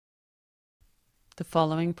The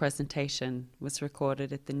following presentation was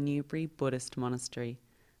recorded at the Newbury Buddhist Monastery,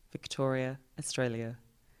 Victoria, Australia.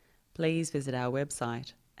 Please visit our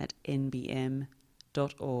website at nbm.org.au.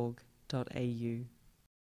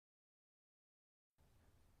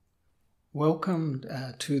 Welcome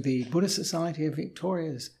to the Buddhist Society of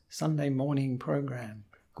Victoria's Sunday morning program.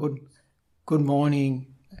 Good morning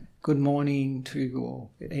to you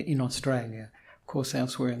all in Australia. Of course,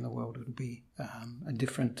 elsewhere in the world it'll be a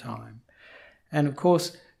different time. And of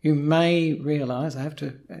course, you may realise, I have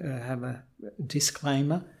to have a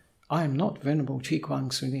disclaimer, I am not Venerable Chi Kuang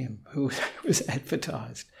Sunim, who was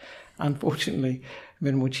advertised. Unfortunately,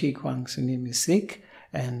 Venerable Chi Kuang Sunim is sick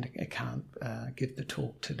and can't give the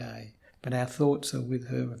talk today. But our thoughts are with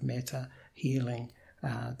her of metta, healing,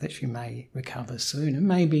 that she may recover soon. And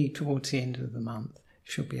maybe towards the end of the month,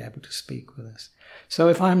 she'll be able to speak with us. So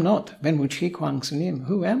if I'm not Venerable Chi Kuang Sunim,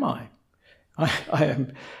 who am I? I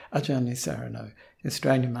am Ajahn Nissarano,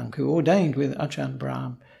 Australian monk who ordained with Ajahn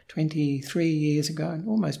Brahm 23 years ago,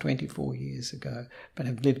 almost 24 years ago, but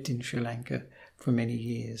have lived in Sri Lanka for many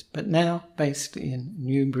years. But now based in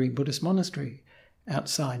Newbury Buddhist Monastery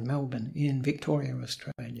outside Melbourne in Victoria,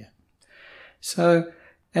 Australia. So,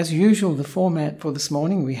 as usual, the format for this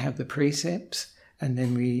morning, we have the precepts, and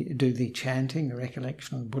then we do the chanting, the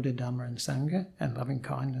recollection of Buddha, Dhamma and Sangha, and loving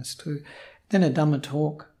kindness too. Then a Dhamma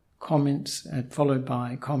talk, comments, followed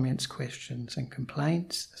by comments, questions and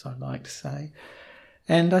complaints, as I like to say.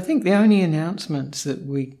 And I think the only announcements that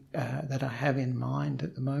that I have in mind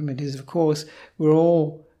at the moment is, of course, we're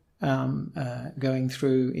all going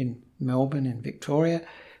through in Melbourne and Victoria.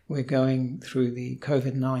 We're going through the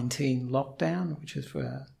COVID-19 lockdown, which is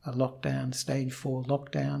for a lockdown, stage 4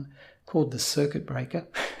 lockdown, called the circuit breaker,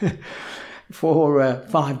 for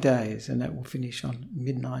 5 days, and that will finish on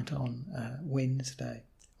midnight on Wednesday,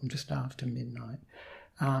 just after midnight.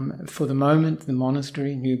 For the moment, the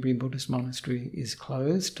monastery, Newbury Buddhist Monastery, is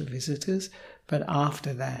closed to visitors, but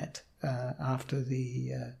after that, after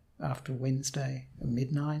Wednesday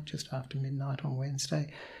midnight, just after midnight on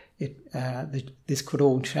Wednesday, this could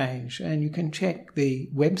all change. And you can check the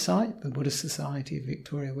website, the Buddhist Society of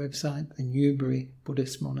Victoria website, the Newbury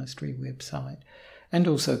Buddhist Monastery website, and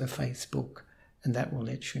also the Facebook, and that will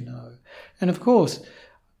let you know. And of course,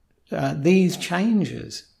 these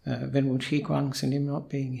changes, Venerable Chi Kuang Sunim not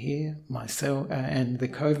being here, myself, and the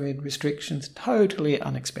COVID restrictions, totally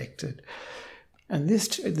unexpected. And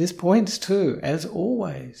this points to, as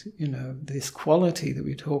always, this quality that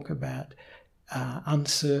we talk about,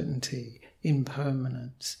 uncertainty,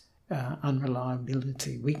 impermanence,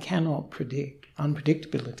 unreliability. We cannot predict.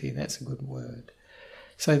 Unpredictability, that's a good word.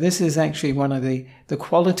 So this is actually one of the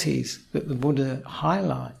qualities that the Buddha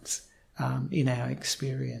highlights in our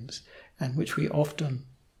experience, and which we often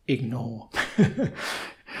ignore.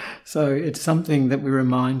 So it's something that we're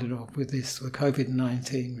reminded of with the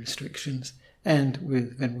COVID-19 restrictions, and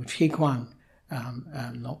with Venerable Chi Kuang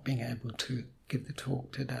not being able to give the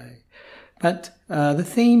talk today. But the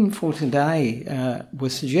theme for today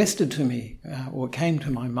was suggested to me, or came to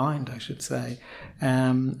my mind, I should say,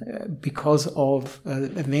 because of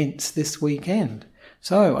events this weekend.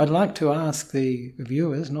 So I'd like to ask the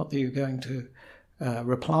viewers, not that you're going to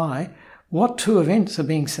reply, what 2 events are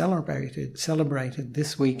being celebrated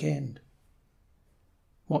this weekend?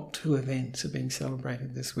 What 2 events are being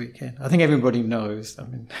celebrated this weekend? I think everybody knows. I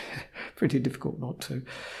mean, pretty difficult not to.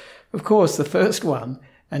 Of course, the first one,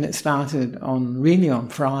 and it started on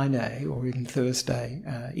Friday or even Thursday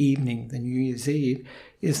evening, the New Year's Eve,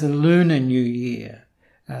 is the Lunar New Year,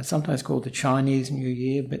 sometimes called the Chinese New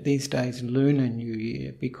Year, but these days Lunar New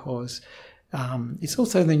Year, because it's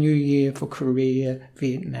also the New Year for Korea,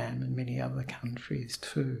 Vietnam and many other countries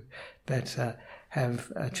too that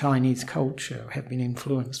have Chinese culture, have been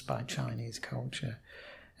influenced by Chinese culture.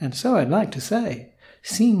 And so I'd like to say,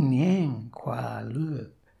 Xin Nian Kuai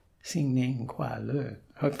Le. Xin Nian Kuai Le.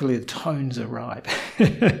 Hopefully the tones are right,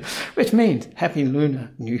 which means Happy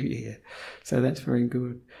Lunar New Year. So that's very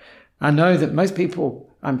good. I know that most people,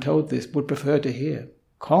 I'm told this, would prefer to hear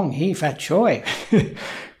Kong Hee Fat Choi,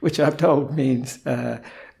 which I'm told means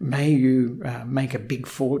may you make a big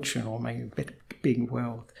fortune or make a big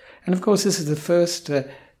wealth. And of course this is the first,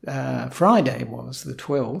 Friday was, the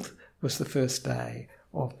 12th, was the first day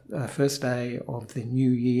of the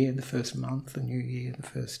new year, the first month, the new year, the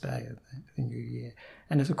first day of the new year.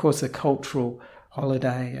 And it's of course a cultural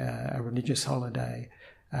holiday, a religious holiday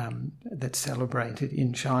that's celebrated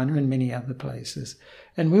in China and many other places.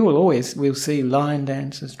 And we'll see lion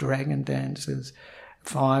dances, dragon dances,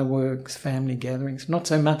 fireworks, family gatherings. Not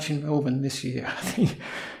so much in Melbourne this year, I think.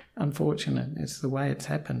 Unfortunate. It's the way it's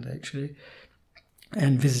happened, actually.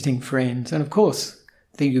 and visiting friends. And of course,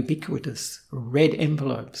 the ubiquitous red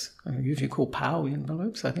envelopes, usually called PAO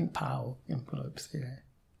envelopes. I think PAO envelopes,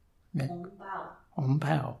 yeah. On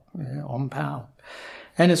PAO, yeah, on PAO.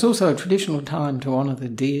 And it's also a traditional time to honour the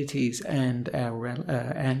deities and our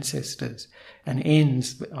ancestors, and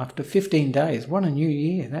ends after 15 days. What a new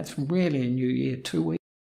year. That's really a new year, 2 weeks.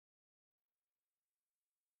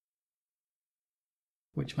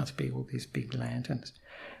 Which must be all these big lanterns.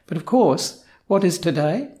 But of course, what is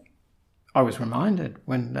today? I was reminded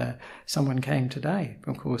when someone came today.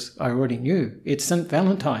 Of course, I already knew. It's St.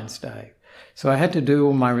 Valentine's Day. So I had to do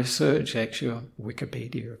all my research, actually, on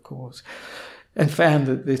Wikipedia, of course, and found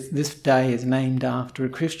that this day is named after a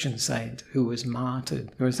Christian saint who was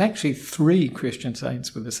martyred. There was actually 3 Christian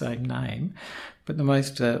saints with the same name, but the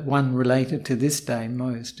most one related to this day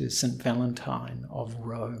most is St. Valentine of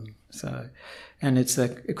Rome. And it's a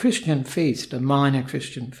Christian feast, a minor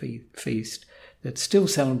Christian feast, that's still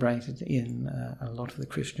celebrated in a lot of the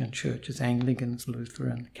Christian churches, Anglicans,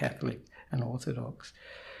 Lutheran, Catholic and Orthodox.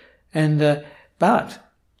 But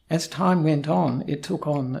as time went on, it took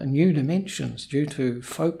on new dimensions due to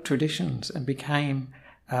folk traditions and became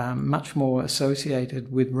much more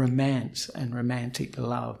associated with romance and romantic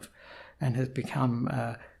love, and has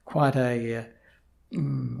become quite a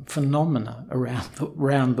phenomena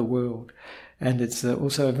around the world. And it's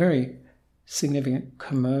also a very significant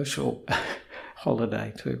commercial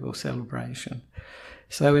holiday too, or celebration.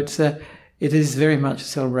 So it is very much a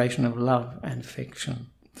celebration of love and affection.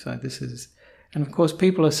 So this is, and of course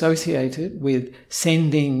people associate it with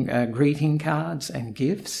sending greeting cards and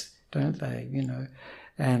gifts, don't they?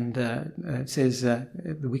 And it says, the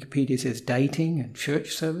Wikipedia says dating and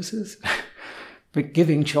church services, but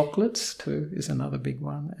giving chocolates too is another big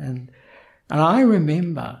one. And I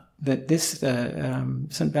remember that this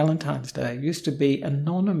St. Valentine's Day used to be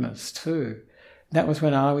anonymous too. That was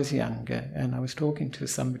when I was younger, and I was talking to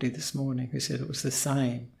somebody this morning who said it was the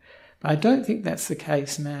same. But I don't think that's the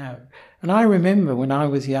case now. And I remember when I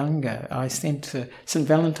was younger, I sent St.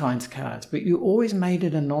 Valentine's cards, but you always made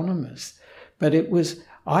it anonymous. But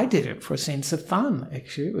I did it for a sense of fun,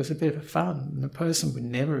 actually. It was a bit of fun. And the person would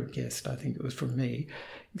never have guessed, I think it was from me,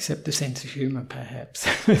 except a sense of humour, perhaps.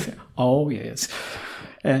 Oh, yes.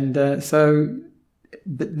 And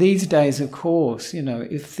but these days, of course,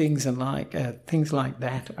 if things like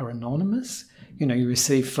that are anonymous, you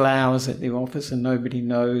receive flowers at the office and nobody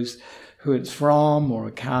knows who it's from, or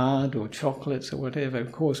a card or chocolates or whatever,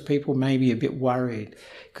 of course people may be a bit worried,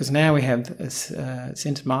 because now we have,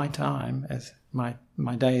 since my time, as my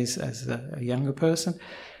days as a younger person,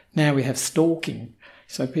 now we have stalking.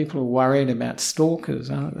 So people are worried about stalkers,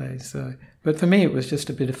 aren't they? So, but for me it was just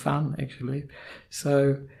a bit of fun, actually.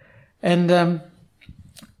 So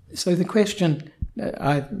the question,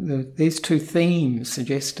 these 2 themes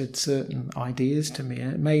suggested certain ideas to me,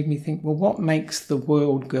 and it made me think, well, what makes the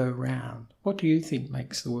world go round? What do you think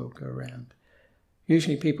makes the world go round?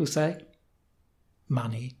 Usually people say,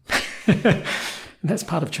 money. And that's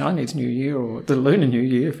part of Chinese New Year, or the Lunar New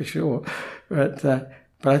Year for sure. But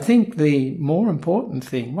I think the more important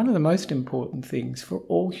thing, one of the most important things for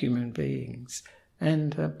all human beings,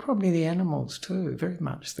 and probably the animals too, very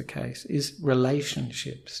much the case, is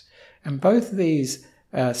relationships. And both these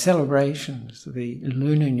celebrations, the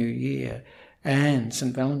Lunar New Year and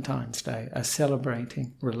St. Valentine's Day, are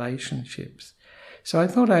celebrating relationships. So I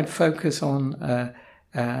thought I'd focus on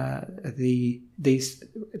the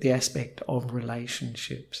aspect of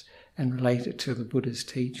relationships and relate it to the Buddha's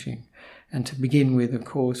teaching. And to begin with, of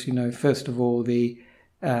course, first of all,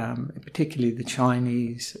 particularly the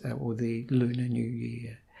Chinese or the Lunar New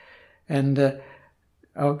Year. And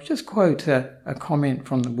I'll just quote a comment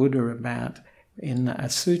from the Buddha about, in a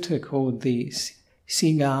sutta called the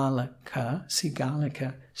Sigalaka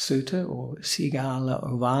Sutta, or Sigala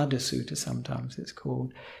Ovada Sutta sometimes it's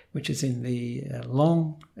called, which is in the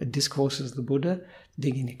long discourses of the Buddha,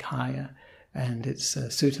 Digha Nikaya, and it's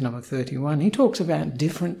sutta number 31. He talks about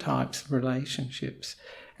different types of relationships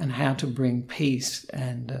and how to bring peace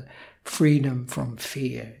and freedom from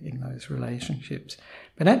fear in those relationships.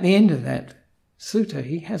 But at the end of that sutta,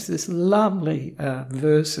 he has this lovely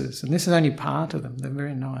verses, and this is only part of them, they're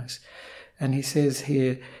very nice. And he says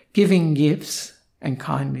here, giving gifts and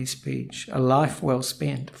kindly speech, a life well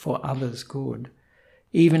spent for others' good,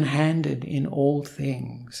 even-handed in all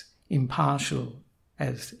things, impartial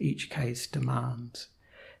as each case demands.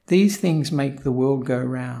 These things make the world go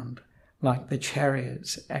round, like the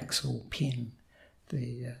chariot's axle pin,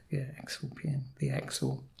 the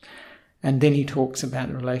axle. And then he talks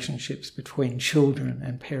about relationships between children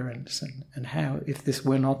and parents, and how, if this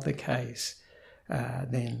were not the case,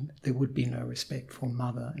 then there would be no respect for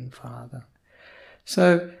mother and father.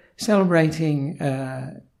 So celebrating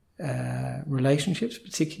relationships,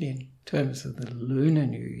 particularly in terms of the Lunar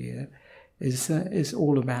New Year, is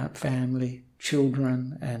all about family,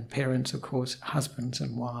 children and parents, of course, husbands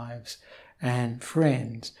and wives and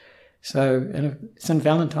friends. So St.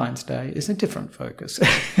 Valentine's Day is a different focus.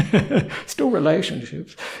 Still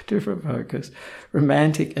relationships, different focus.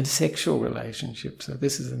 Romantic and sexual relationships. So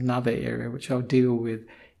this is another area which I'll deal with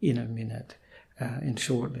in a minute, in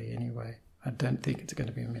shortly anyway. I don't think it's going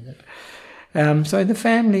to be a minute. So the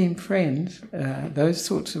family and friends, those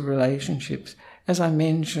sorts of relationships, as I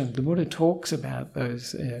mentioned, the Buddha talks about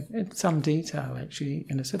those in some detail actually,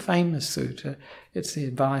 and it's a famous sutta. It's the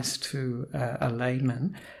advice to a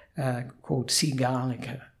layman called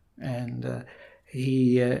Sigalika, and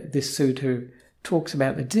this sutta talks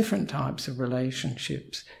about the different types of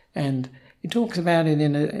relationships, and he talks about it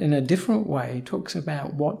in a different way. He talks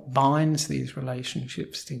about what binds these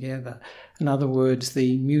relationships together. In other words,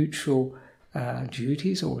 the mutual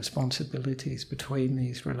duties or responsibilities between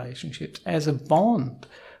these relationships as a bond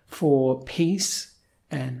for peace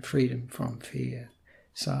and freedom from fear.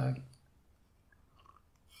 So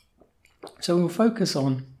we'll focus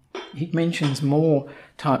on, he mentions more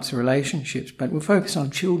types of relationships, but we'll focus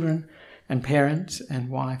on children and parents and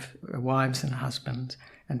wives and husbands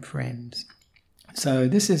and friends. So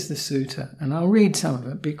this is the sutta, and I'll read some of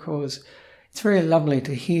it because it's very lovely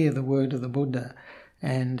to hear the word of the Buddha,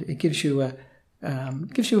 and it gives you a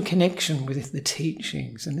connection with the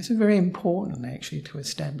teachings, and this is very important actually to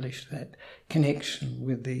establish that connection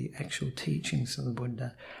with the actual teachings of the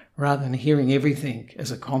Buddha, rather than hearing everything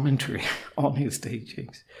as a commentary on his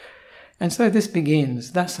teachings. And so this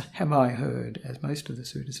begins, "Thus have I heard," as most of the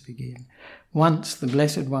suttas begin. "Once the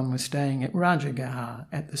Blessed One was staying at Rajagaha,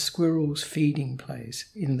 at the squirrel's feeding place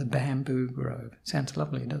in the bamboo grove." Sounds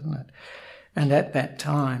lovely, doesn't it? "And at that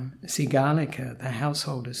time, Sigalika, the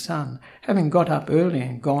householder's son, having got up early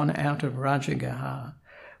and gone out of Rajagaha,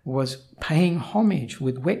 was paying homage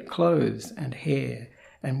with wet clothes and hair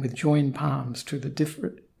and with joined palms to the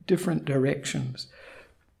different directions,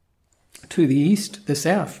 to the east, the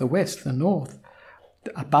south, the west, the north,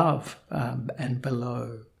 above and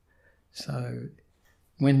below." So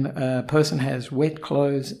when a person has wet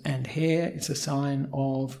clothes and hair, it's a sign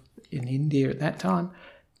of, in India at that time,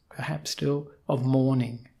 perhaps still, of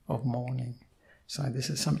mourning. So this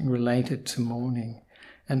is something related to mourning.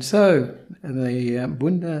 And so the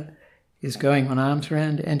Buddha is going on alms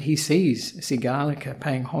round, and he sees Sigalika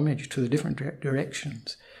paying homage to the different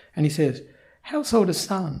directions. And he says, "Householder's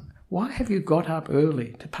son, why have you got up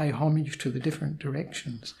early to pay homage to the different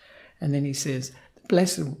directions?" And then he says,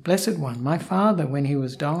 Blessed One, my father, when he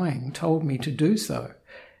was dying, told me to do so.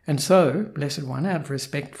 And so, Blessed One, out of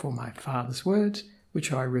respect for my father's words,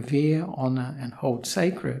 which I revere, honour and hold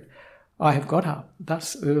sacred, I have got up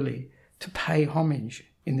thus early to pay homage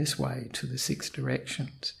in this way to the 6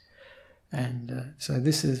 directions. And so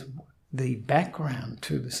this is the background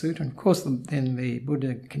to the sutta. And of course, then the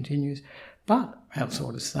Buddha continues, "But,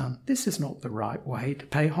 householder's son, this is not the right way to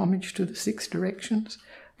pay homage to the 6 directions,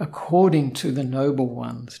 according to the Noble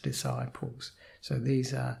One's disciples." So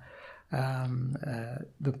these are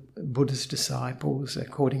the Buddha's disciples,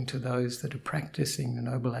 according to those that are practicing the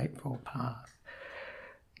Noble Eightfold Path.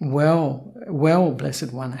 Well,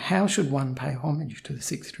 Blessed One, how should one pay homage to the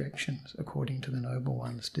 6 directions, according to the Noble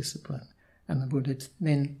One's discipline? And the Buddha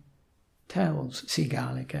then tells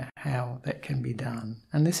Sigalika how that can be done.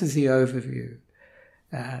 And this is the overview,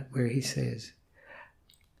 where he says,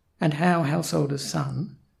 "And how, householder's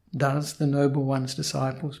son, does the Noble One's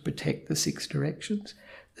disciples protect the 6 directions?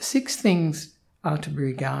 The 6 things are to be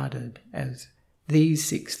regarded as, these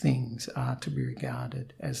 6 things are to be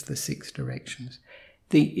regarded as the 6 directions.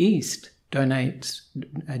 The East denotes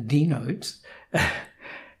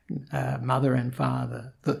mother and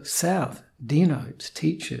father. The South denotes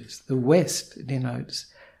teachers. The West denotes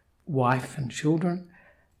wife and children.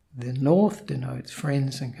 The North denotes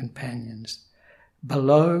friends and companions.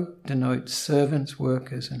 Below denotes servants,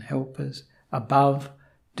 workers and helpers. Above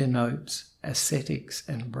denotes ascetics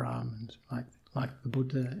and Brahmins, like the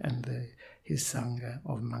Buddha and his Sangha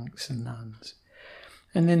of monks and nuns."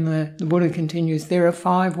 And then the Buddha continues, "There are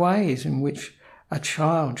 5 ways in which a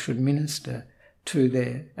child should minister to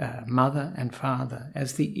their mother and father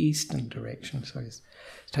as the eastern direction." So he's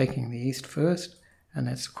taking the east first, and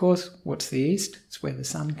that's, of course, what's the east? It's where the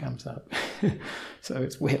sun comes up. So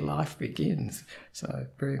it's where life begins. So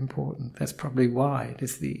very important. That's probably why it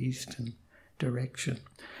is the eastern direction.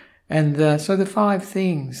 And so the 5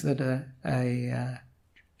 things that a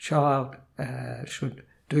child should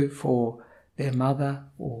do for their mother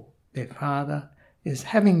or their father, is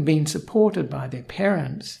having been supported by their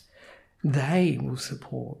parents, they will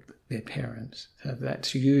support their parents. So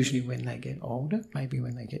that's usually when they get older, maybe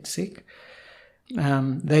when they get sick.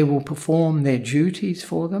 They will perform their duties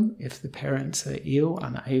for them if the parents are ill,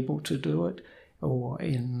 unable to do it, or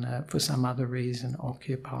for some other reason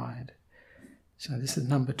occupied. So this is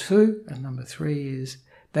number 2. And number 3 is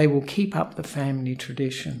they will keep up the family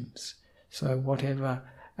traditions. So whatever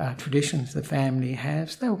traditions the family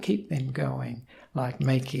has, they'll keep them going, like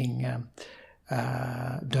making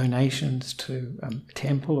donations to a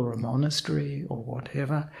temple or a monastery or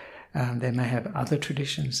whatever. They may have other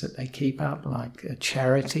traditions that they keep up, like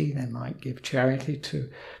charity. They might give charity to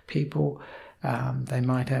people. They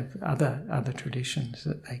might have other traditions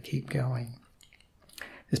that they keep going.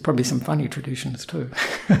 There's probably some funny traditions too,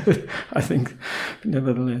 I think,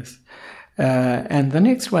 nevertheless. And the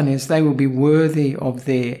next one is they will be worthy of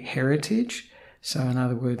their heritage. So in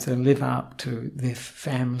other words, they'll live up to their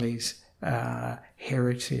family's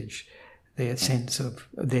heritage, their sense of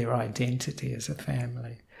their identity as a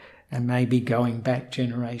family, and maybe going back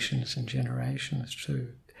generations and generations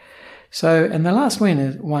too. So, and the last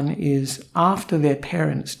one is after their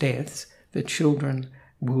parents' deaths, the children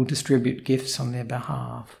will distribute gifts on their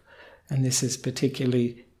behalf. And this is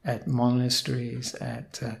particularly at monasteries,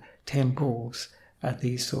 at temples, at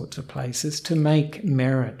these sorts of places, to make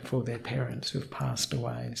merit for their parents who've passed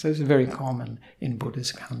away. So it's very common in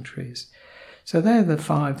Buddhist countries. So they're the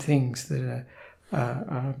 5 things that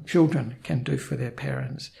children can do for their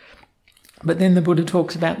parents. But then the Buddha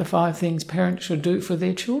talks about the 5 things parents should do for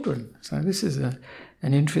their children. So this is an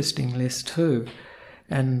interesting list too.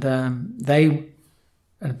 And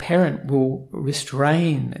a parent will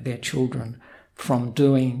restrain their children from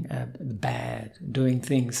doing bad, doing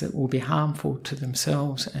things that will be harmful to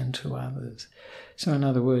themselves and to others. So in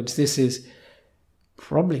other words, this is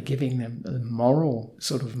probably giving them the moral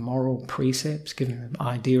precepts, giving them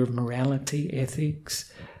idea of morality,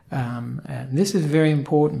 ethics. And this is very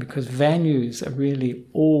important because values are really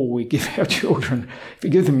all we give our children. If we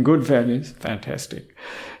give them good values, fantastic.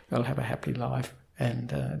 They'll have a happy life and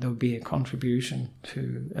there'll be a contribution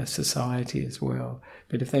to a society as well.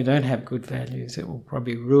 But if they don't have good values, it will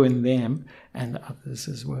probably ruin them and others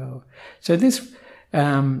as well. So this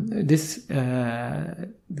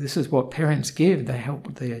is what parents give. They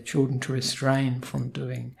help their children to restrain from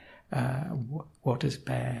doing what is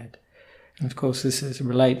bad. And of course, this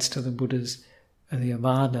relates to the Buddha's, the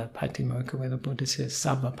Avada Patimokkha, where the Buddha says,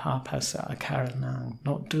 Sabba papasa akaranang,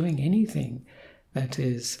 not doing anything that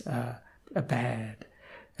is bad.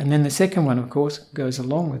 And then the second one, of course, goes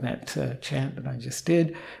along with that chant that I just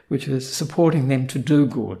did, which is supporting them to do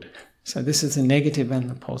good. So this is the negative and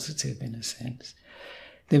the positive in a sense.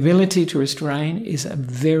 The ability to restrain is a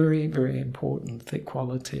very, very important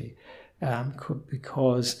quality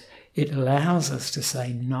because it allows us to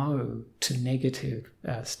say no to negative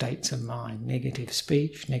states of mind, negative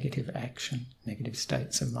speech, negative action, negative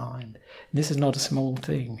states of mind. And this is not a small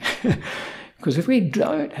thing. Because if we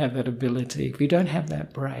don't have that ability, if we don't have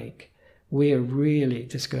that break, we are really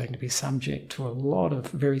just going to be subject to a lot of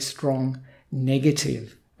very strong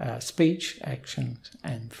negative speech, actions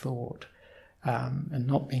and thought, and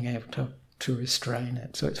not being able to restrain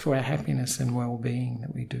it. So it's for our happiness and well-being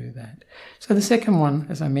that we do that. So the second one,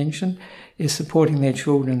 as I mentioned, is supporting their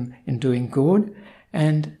children in doing good,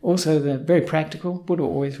 and also the very practical, Buddha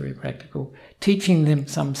always very practical, teaching them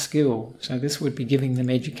some skill. So this would be giving them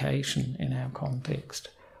education in our context,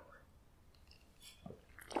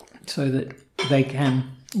 so that they can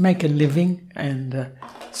make a living and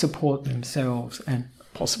support themselves and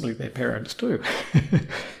possibly their parents too,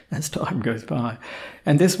 as time goes by.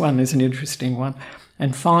 And this one is an interesting one.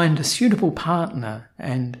 And find a suitable partner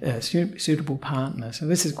and a suitable partner. So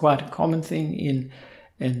this is quite a common thing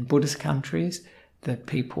in Buddhist countries, that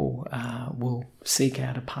people will seek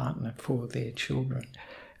out a partner for their children.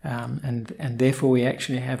 And therefore we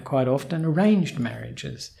actually have quite often arranged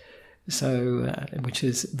marriages, so which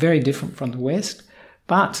is very different from the West.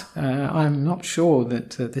 But I'm not sure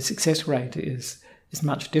that the success rate is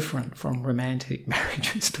much different from romantic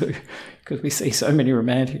marriages too, because we see so many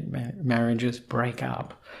romantic marriages break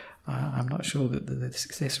up. I'm not sure that the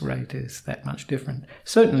success rate is that much different.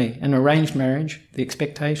 Certainly, an arranged marriage, the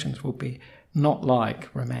expectations will be not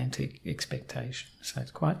like romantic expectations, so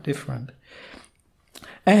it's quite different.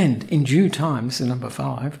 And in due time, this is number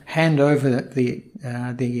 5, hand over the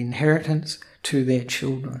inheritance to their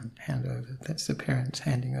children. That's the parents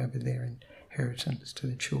handing over their inheritance to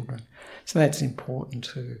the children. So that's important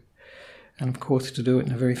too. And of course to do it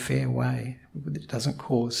in a very fair way. It doesn't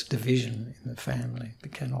cause division in the family.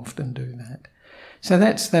 It can often do that. So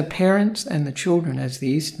that's the parents and the children as the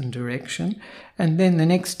eastern direction. And then the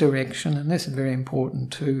next direction, and this is very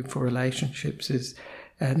important too for relationships, is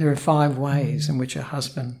there are 5 ways in which a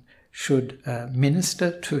husband should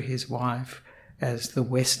minister to his wife as the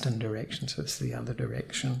western direction. So it's the other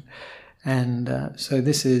direction. And so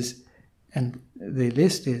this is, and the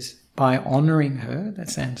list is by honouring her. That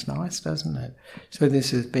sounds nice, doesn't it? So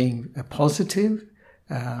this is being a positive,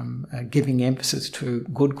 giving emphasis to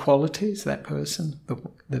good qualities that person,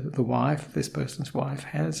 the wife, this person's wife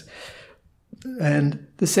has. And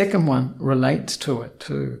the second one relates to it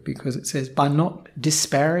too, because it says by not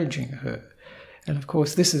disparaging her. And of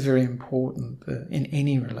course this is very important in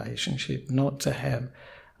any relationship, not to have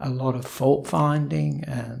a lot of fault finding,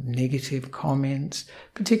 negative comments,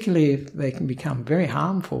 particularly if they can become very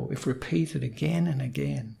harmful if repeated again and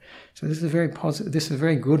again. So this is very positive. This is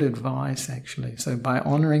very good advice, actually. So by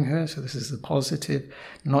honouring her, so this is the positive,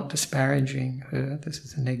 not disparaging her. This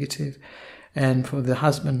is the negative. And for the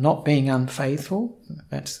husband, not being unfaithful.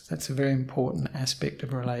 That's a very important aspect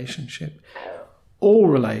of a relationship. All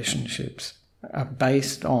relationships are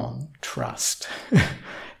based on trust,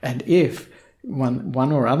 and if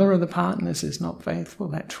one or other of the partners is not faithful,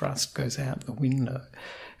 that trust goes out the window.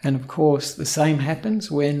 And of course the same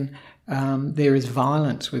happens when there is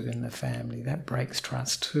violence within the family. That breaks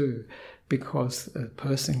trust too, because a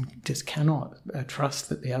person just cannot trust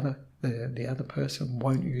that the other person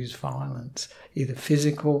won't use violence, either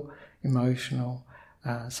physical, emotional,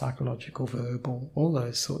 psychological, verbal, all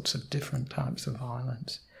those sorts of different types of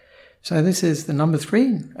violence. So this is the number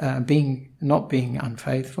 3, not being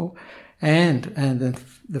unfaithful. And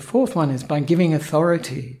the fourth one is by giving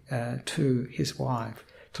authority to his wife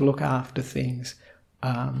to look after things,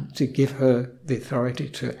 to give her the authority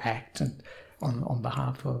to act on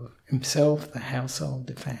behalf of himself, the household,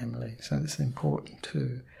 the family. So this is important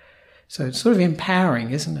too. So it's sort of empowering,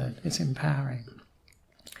 isn't it? It's empowering.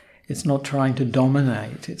 It's not trying to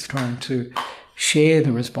dominate, it's trying to share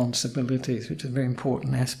the responsibilities, which is a very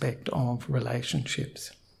important aspect of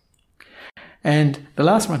relationships. And the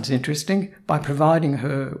last one's interesting, by providing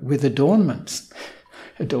her with adornments.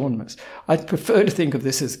 Adornments. I'd prefer to think of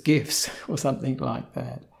this as gifts or something like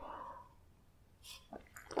that.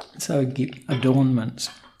 So adornments.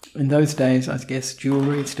 In those days, I guess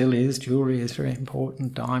jewellery still is. Jewellery is very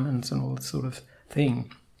important, diamonds and all that sort of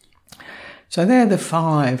thing. So they're the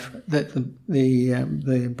 5 that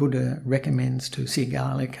the Buddha recommends to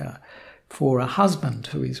Sigalika for a husband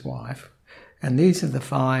to his wife. And these are the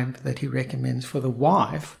 5 that he recommends for the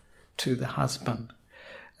wife to the husband.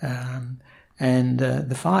 The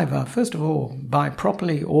 5 are, first of all, by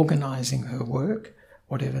properly organising her work,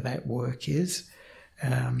 whatever that work is,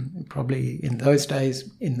 probably in those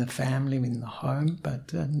days in the family, in the home,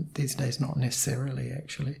 but these days not necessarily,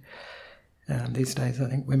 actually. These days I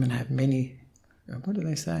think women have many, what do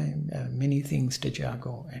they say, many things to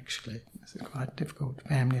juggle, actually. It's quite difficult,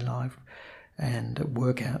 family life and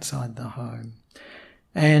work outside the home.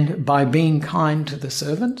 And by being kind to the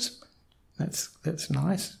servants, that's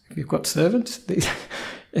nice. If you've got servants,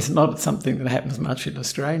 it's not something that happens much in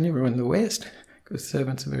Australia or in the West, because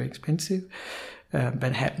servants are very expensive,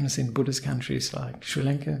 but happens in Buddhist countries like Sri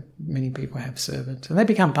Lanka. Many people have servants, and they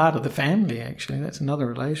become part of the family, actually. That's another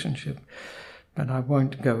relationship. But I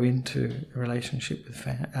won't go into a relationship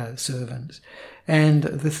with servants. And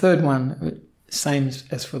the third one, same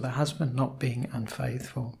as for the husband, not being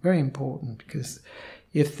unfaithful. Very important, because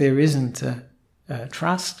if there isn't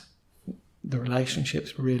trust, the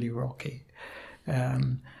relationship's really rocky.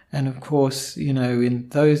 And of course, in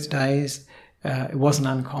those days, it wasn't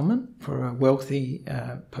uncommon for a wealthy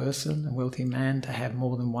person, a wealthy man, to have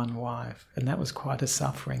more than one wife. And that was quite a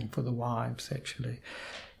suffering for the wives, actually.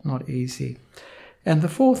 Not easy. And the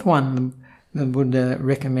fourth one, the Buddha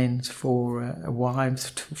recommends for wives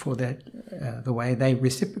for that the way they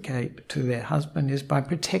reciprocate to their husband is by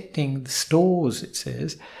protecting the stores, it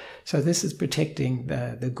says. So this is protecting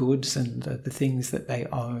the goods and the things that they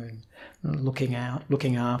own, looking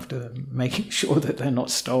after them, making sure that they're not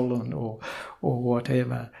stolen or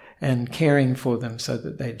whatever, and caring for them so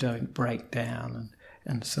that they don't break down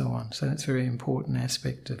and so on. So that's a very important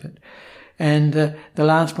aspect of it. And the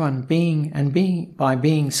last one, by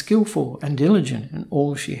being skillful and diligent in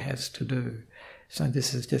all she has to do. So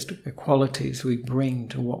this is just the qualities we bring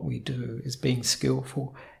to what we do, is being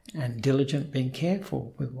skillful and diligent, being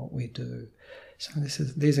careful with what we do. So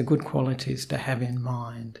these are good qualities to have in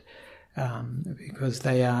mind, because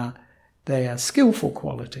they are skillful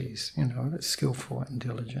qualities, skillful and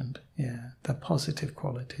diligent. Yeah, they're positive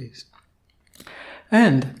qualities.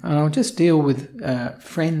 And I'll just deal with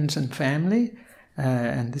friends and family,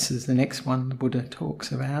 and this is the next one the Buddha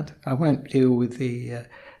talks about. I won't deal with the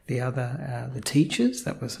teachers.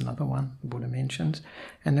 That was another one the Buddha mentions.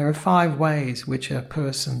 And there are 5 ways which a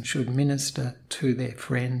person should minister to their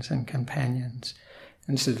friends and companions.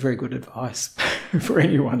 And this is very good advice for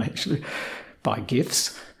anyone, actually. Buy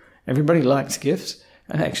gifts. Everybody likes gifts,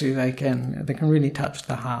 and actually they can really touch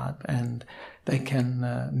the heart, and they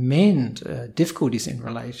can mend difficulties in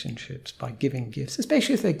relationships by giving gifts,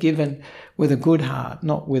 especially if they're given with a good heart,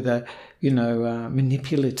 not with a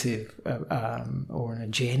manipulative or an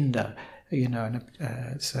agenda,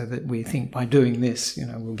 so that we think by doing this,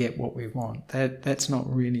 we'll get what we want. That's not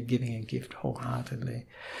really giving a gift wholeheartedly.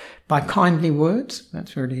 By kindly words,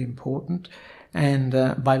 that's really important,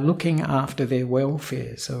 and by looking after their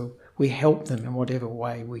welfare. So we help them in whatever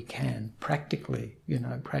way we can, practically.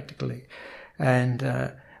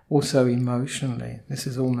 And also emotionally. This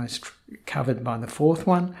is almost covered by the 4th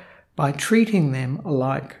one, by treating them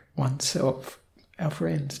like oneself, our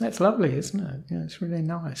friends. That's lovely, isn't it? It's really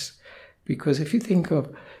nice. Because if you think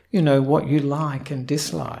of, what you like and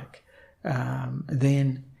dislike,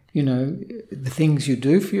 then, the things you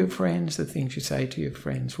do for your friends, the things you say to your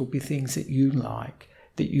friends will be things that you like,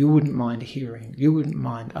 that you wouldn't mind hearing, you wouldn't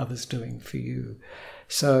mind others doing for you.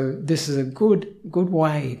 So this is a good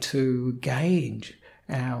way to gauge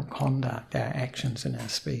our conduct, our actions and our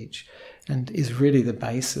speech, and is really the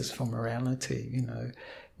basis for morality.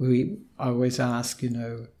 I always ask,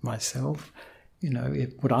 myself,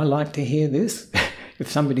 would I like to hear this? If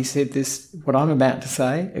somebody said this, what I'm about to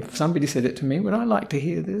say, if somebody said it to me, would I like to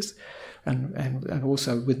hear this? And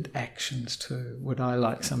also with actions too. Would I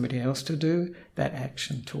like somebody else to do that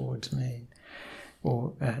action towards me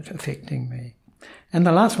or affecting me? And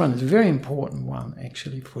the last one is a very important one,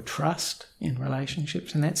 actually, for trust in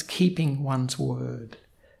relationships, and that's keeping one's word.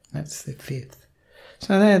 That's the 5th.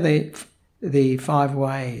 So they're the 5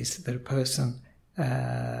 ways that a person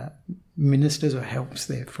ministers or helps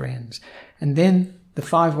their friends. And then the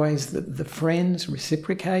 5 ways that the friends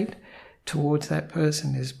reciprocate towards that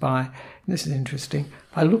person is by, this is interesting,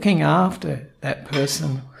 by looking after that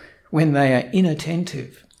person when they are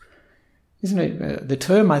inattentive. Isn't it? The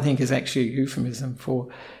term, I think, is actually a euphemism for,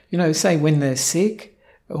 say when they're sick,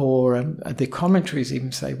 or the commentaries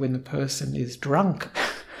even say when the person is drunk.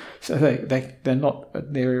 So they haven't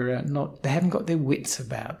got their wits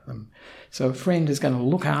about them. So a friend is going to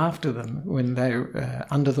look after them when they're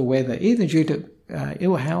under the weather, either due to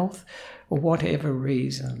ill health or whatever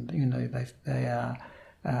reason. They are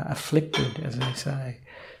afflicted, as they say.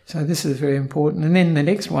 So this is very important. And then the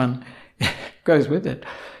next one goes with it,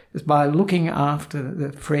 is by looking after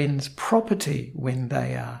the friend's property when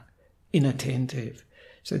they are inattentive.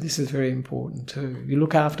 So this is very important too. You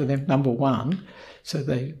look after them, number 1, so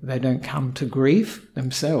they don't come to grief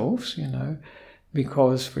themselves,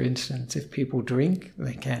 because, for instance, if people drink,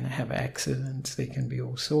 they can have accidents, there can be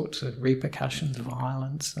all sorts of repercussions,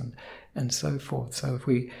 violence and so forth. So if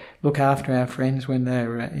we look after our friends when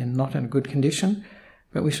they're not in good condition,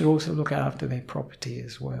 but we should also look after their property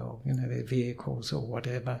as well, their vehicles or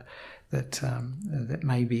whatever that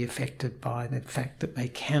may be affected by the fact that they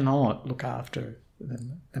cannot look after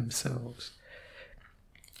themselves.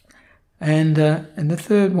 And the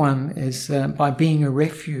 3rd one is by being a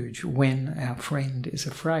refuge when our friend is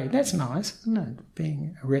afraid. That's nice, isn't it?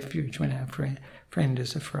 Being a refuge when our friend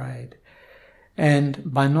is afraid. And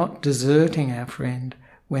by not deserting our friend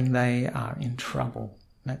when they are in trouble.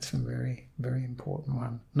 That's a very, very important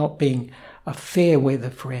one. Not being a fair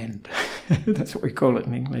weather friend. That's what we call it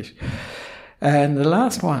in English. And the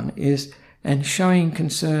last one is, and showing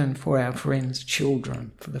concern for our friends'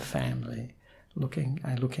 children, for the family, looking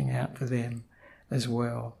out for them as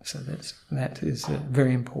well. So that is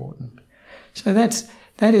very important. So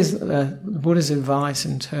that is Buddha's advice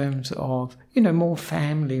in terms of more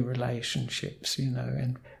family relationships,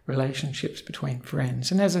 and relationships between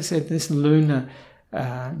friends. And as I said, this lunar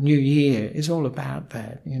New Year is all about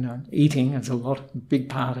that. Eating is big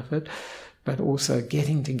part of it, but also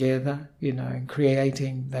getting together, and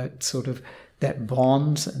creating that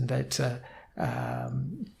bonds and that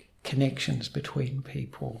connections between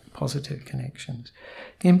people, positive connections.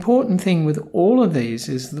 The important thing with all of these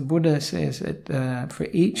is the Buddha says that for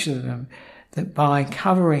each of them, that by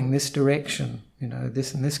covering this direction,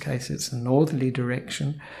 this in this case it's the northerly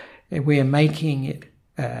direction, we are making it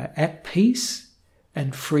at peace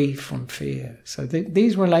and free from fear. So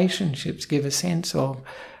these relationships give a sense of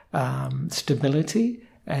stability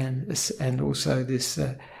and also this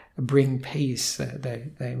bring peace.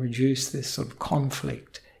 They reduce this sort of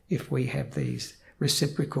conflict if we have these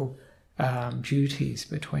reciprocal duties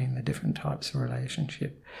between the different types of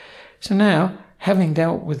relationship. So now, having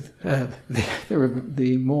dealt with the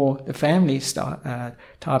family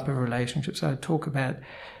type of relationships, I talk about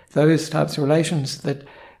those types of relations that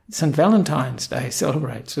St. Valentine's Day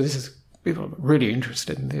celebrates. So people are really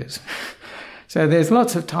interested in this. So there's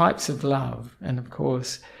lots of types of love, and of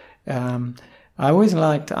course, I always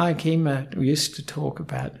liked Aikima. We used to talk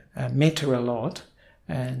about metta a lot,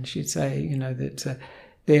 and she'd say, that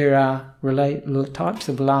there are types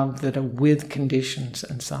of love that are with conditions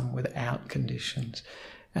and some without conditions.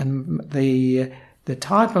 And the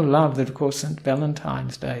type of love that, of course, St.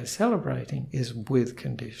 Valentine's Day is celebrating is with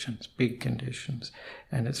conditions, big conditions.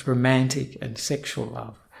 And it's romantic and sexual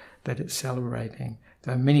love that it's celebrating.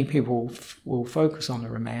 So many people will focus on the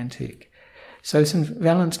romantic. So St.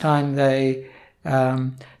 Valentine's Day,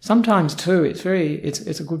 sometimes too, it's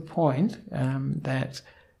a good point that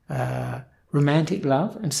romantic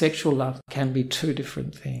love and sexual love can be two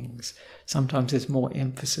different things. Sometimes there's more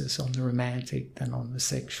emphasis on the romantic than on the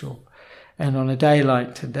sexual. And on a day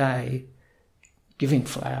like today, giving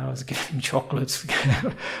flowers, giving chocolates,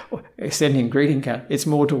 sending greeting cards, it's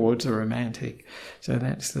more towards the romantic. So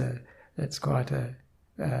that's the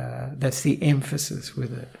emphasis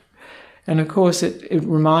with it. And of course, it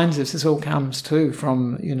reminds us. This all comes too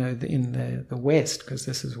from in the West, because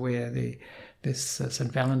this is where this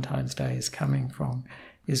St. Valentine's Day is coming from,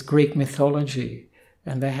 is Greek mythology.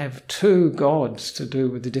 And they have two gods to do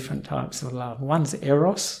with the different types of love. One's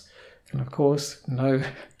Eros, and of course, no,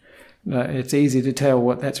 it's easy to tell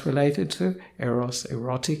what that's related to. Eros,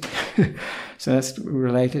 erotic. So that's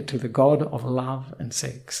related to the god of love and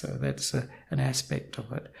sex. So that's an aspect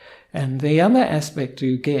of it. And the other aspect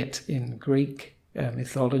you get in Greek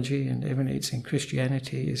mythology, and even it's in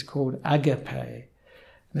Christianity, is called agape.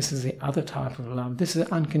 This is the other type of love. This is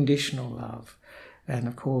unconditional love. And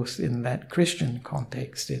of course, in that Christian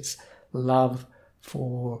context, it's love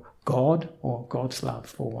for God, or God's love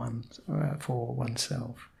for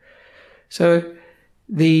oneself. So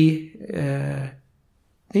these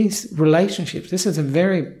relationships, this is a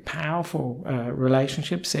very powerful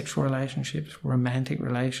relationship. Sexual relationships, romantic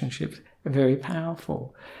relationships are very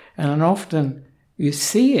powerful. And often you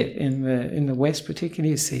see it in the West,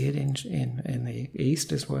 particularly. You see it in the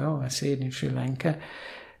East as well. I see it in Sri Lanka.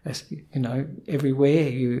 As, everywhere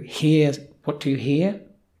you hear. What do you hear?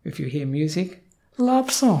 If you hear music,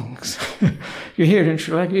 love songs. You hear it in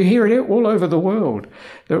Sri Lanka. You hear it all over the world.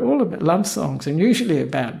 They're all about love songs, and usually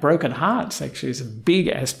about broken hearts. Actually, is a big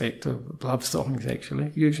aspect of love songs.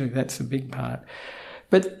 Actually, usually that's a big part.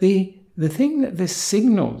 But the thing that this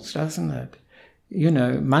signals, doesn't it?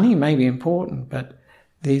 Money may be important, but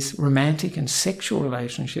these romantic and sexual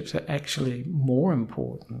relationships are actually more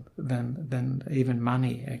important than even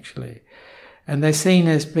money, actually. And they're seen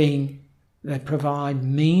as they provide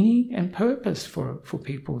meaning and purpose for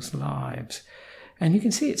people's lives. And you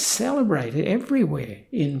can see it celebrated everywhere.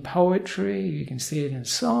 In poetry, you can see it in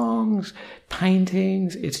songs,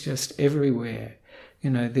 paintings, it's just everywhere.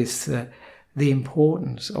 The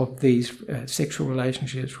importance of these sexual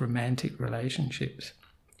relationships, romantic relationships.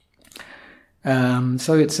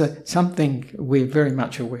 So it's something we're very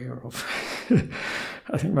much aware of.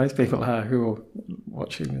 I think most people are who are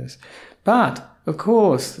watching this. But, of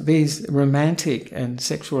course, these romantic and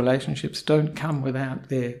sexual relationships don't come without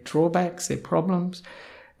their drawbacks, their problems.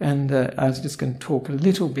 And I was just going to talk a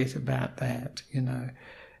little bit about that,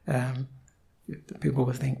 People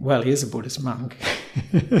will think, well, he's a Buddhist monk.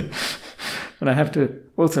 But I have to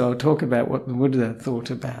also talk about what the Buddha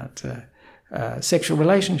thought about sexual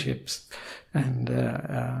relationships and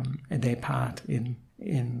their part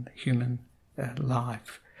in human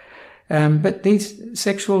life. But these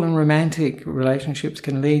sexual and romantic relationships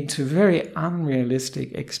can lead to very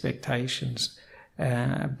unrealistic expectations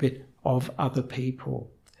of other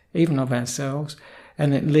people, even of ourselves,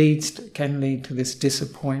 and it can lead to this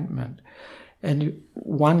disappointment. And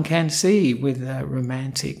one can see with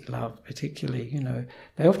romantic love, particularly,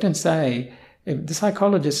 they often say, the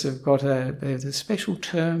psychologists have got there's a special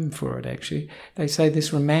term for it, actually. They say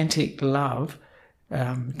this romantic love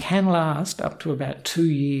can last up to about 2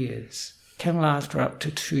 years. Can last for up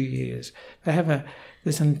to 2 years. They have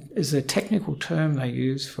there's a technical term they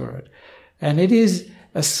use for it. And it is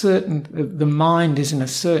the mind is in a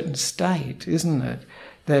certain state, isn't it?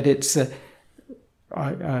 That it's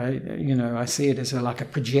I see it as like a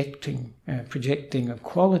projecting of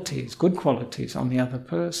qualities, good qualities on the other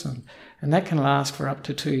person. And that can last for up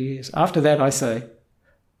to 2 years. After that, I say,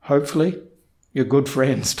 hopefully, you're good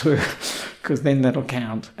friends too, because then that'll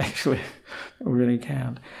count, actually. really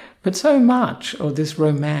count. But so much of this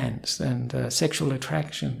romance and sexual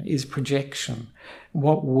attraction is projection.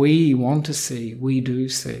 What we want to see, we do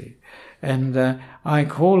see. And I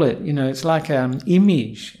call it, it's like an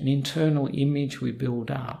image, an internal image we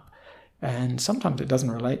build up. And sometimes it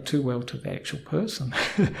doesn't relate too well to the actual person,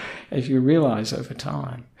 as you realize over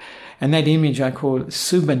time. And that image I call it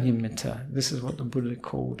subbanimitta. This is what the Buddha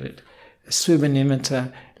called it.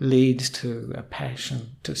 Subbanimitta leads to a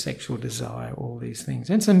passion, to sexual desire, all these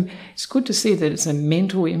things. And it's good to see that it's a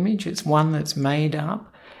mental image. It's one that's made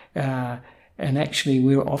up. And actually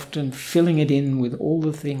we're often filling it in with all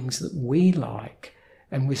the things that we like.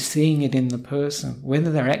 And we're seeing it in the person.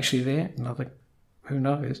 Whether they're actually there, who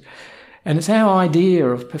knows. And it's our idea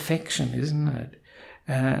of perfection, isn't it?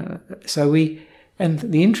 And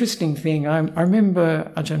the interesting thing, I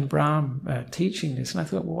remember Ajahn Brahm teaching this, and I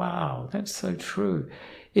thought, wow, that's so true.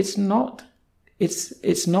 It's not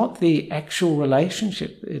the actual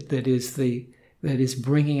relationship that is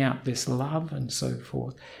bringing out this love and so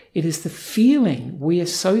forth. It is the feeling we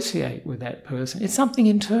associate with that person. It's something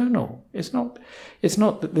internal. It's not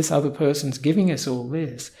that this other person's giving us all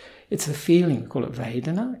this. It's a feeling, we call it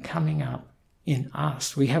Vedana, coming up in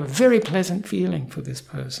us. We have a very pleasant feeling for this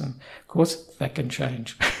person. Of course, that can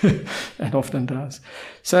change, and often does.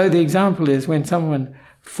 So the example is when someone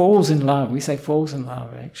falls in love, we say falls in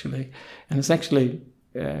love actually, and it's actually,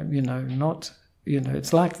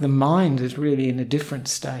 it's like the mind is really in a different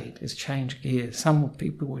state, it's changed gears. Some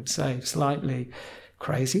people would say slightly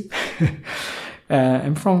crazy.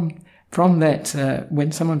 And from that,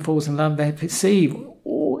 when someone falls in love, they perceive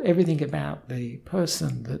everything about the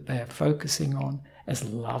person that they're focusing on as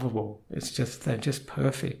lovable. They're just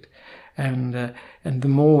perfect. And the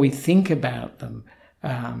more we think about them,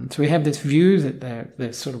 so we have this view that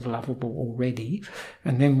they're sort of lovable already,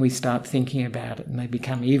 and then we start thinking about it and they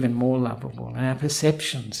become even more lovable. And our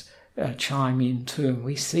perceptions chime in too, and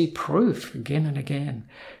we see proof again and again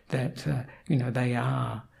that they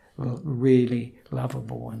are really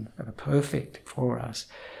lovable and perfect for us.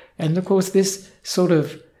 And of course this sort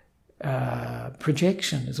of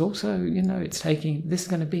projection is also, it's taking, this is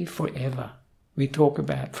going to be forever. We talk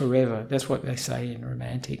about forever. That's what they say in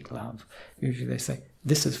romantic love. Usually they say,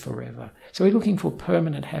 this is forever. So we're looking for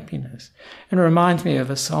permanent happiness. And it reminds me of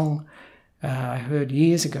a song I heard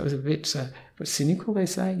years ago. It was a bit cynical, they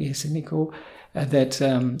say. Yeah, cynical. That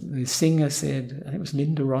the singer said, and it was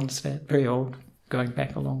Linda Ronstadt, very old, going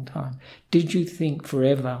back a long time. Did you think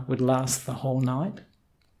forever would last the whole night?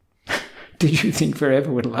 Did you think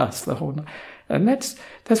forever would last the whole night? And that's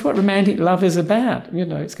what romantic love is about.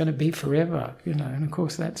 It's going to be forever. And of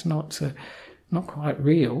course that's not quite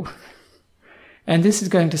real. And this is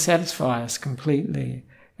going to satisfy us completely.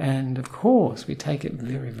 And of course we take it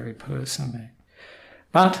very, very personally.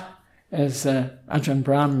 But as Ajahn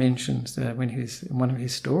Brahm mentions in one of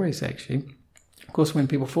his stories actually, of course when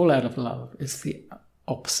people fall out of love, it's the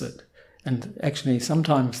opposite. And actually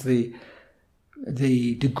sometimes the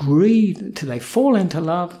degree that they fall into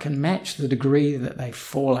love can match the degree that they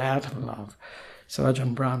fall out of love. So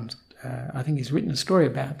Ajahn Brahm, I think he's written a story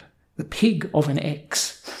about the pig of an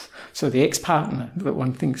ex. So the ex-partner that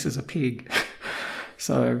one thinks is a pig.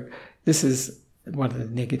 So this is one of the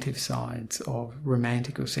negative sides of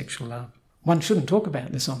romantic or sexual love. One shouldn't talk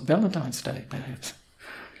about this on Valentine's Day, perhaps.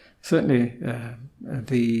 Certainly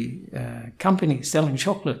the company selling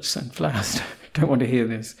chocolates and flowers don't want to hear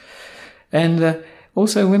this. And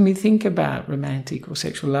also when we think about romantic or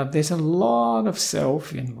sexual love, there's a lot of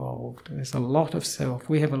self involved. There's a lot of self.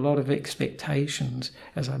 We have a lot of expectations,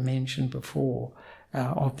 as I mentioned before,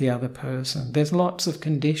 of the other person. There's lots of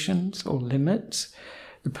conditions or limits.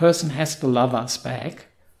 The person has to love us back,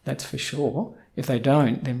 that's for sure. If they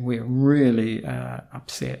don't, then we're really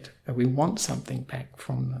upset. We want something back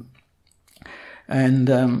from them. And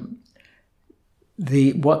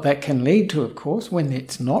what that can lead to, of course, when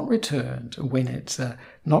it's not returned, when it's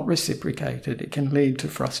not reciprocated, it can lead to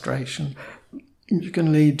frustration. It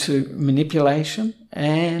can lead to manipulation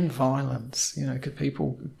and violence, because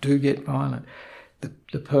people do get violent.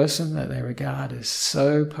 The person that they regard as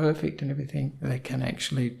so perfect and everything, they can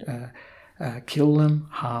actually kill them,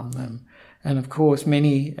 harm them. And of course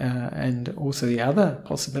many, and also the other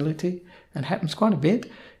possibility, and happens quite a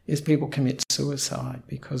bit, is people commit suicide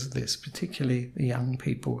because of this. Particularly the young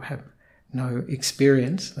people have no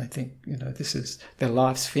experience. They think, this is, their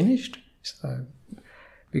life's finished, so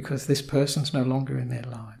because this person's no longer in their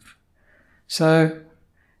life. So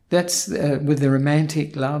that's with the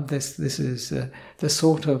romantic love. This is the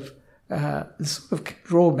sort of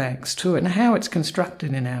drawbacks to it, and how it's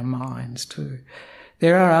constructed in our minds too.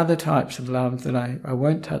 There are other types of love that I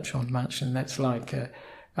won't touch on much, and that's like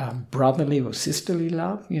brotherly or sisterly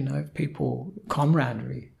love, people,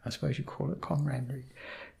 camaraderie, I suppose you call it camaraderie,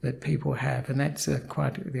 that people have, and that's there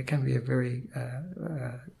can be a very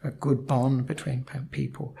a good bond between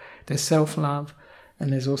people. There's self-love,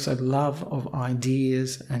 and there's also love of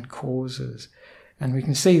ideas and causes. And we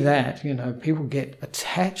can see that, people get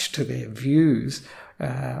attached to their views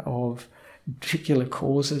of particular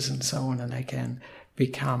causes and so on, and they can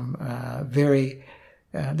become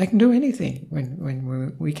they can do anything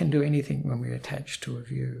when we can do anything when we're attached to a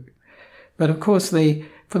view. But of course,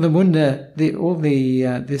 for the Buddha,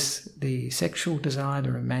 the sexual desire,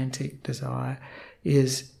 the romantic desire,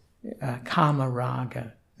 is kama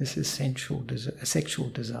raga. This is sexual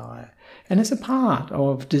desire, and it's a part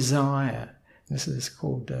of desire. This is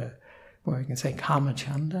called, we can say kama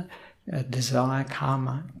chanda, desire,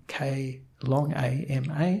 karma, K long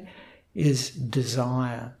A-M-A, is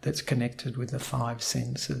desire that's connected with the five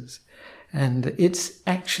senses. And it's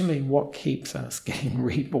actually what keeps us getting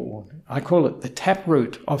reborn. I call it the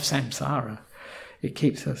taproot of samsara. It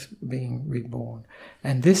keeps us being reborn.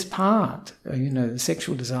 And this part, the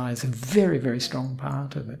sexual desire is a very, very strong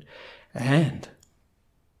part of it. And,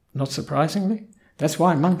 not surprisingly, that's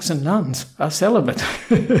why monks and nuns are celibate.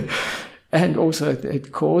 And also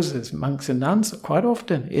it causes monks and nuns, quite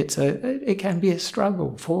often, it can be a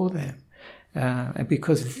struggle for them.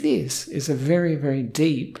 Because this is a very, very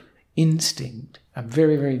deep instinct, a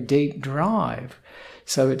very, very deep drive.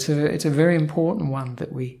 So it's a very important one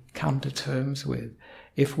that we come to terms with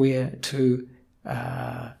if we are to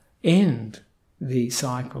end the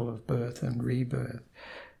cycle of birth and rebirth.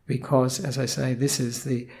 Because, as I say, this is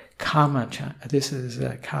the karma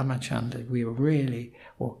chanda. We are really,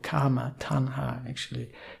 or karma tanha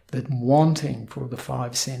actually, that wanting for the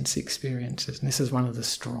five sense experiences. And this is one of the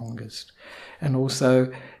strongest. And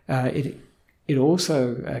also, it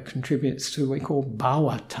also contributes to what we call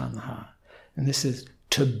bhava tanha. And this is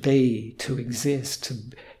to be, to exist,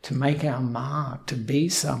 to make our mark, to be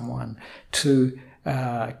someone, to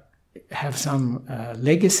have some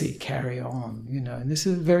legacy carry on, and this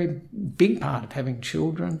is a very big part of having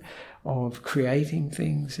children, of creating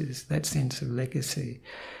things, is that sense of legacy.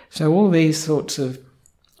 So all these sorts of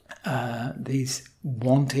these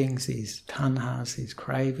wantings, these tanhas, these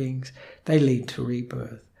cravings, they lead to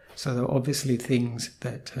rebirth. So they're obviously things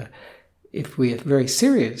that if we are very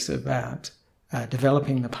serious about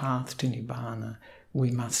developing the path to Nibbana,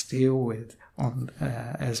 we must deal with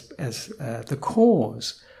as the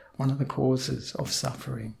cause, one of the causes of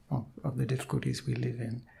suffering, of the difficulties we live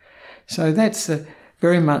in. So that's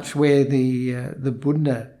very much where the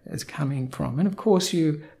Buddha is coming from. And of course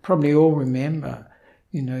you probably all remember,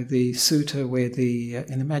 the sutta where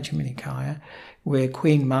in the Majjhima Nikaya, where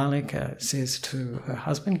Queen Malika says to her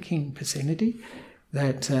husband, King Pasenadi,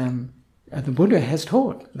 that the Buddha has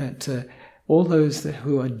taught that all those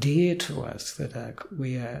who are dear to us, that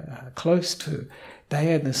we are close to,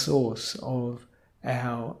 they are the source of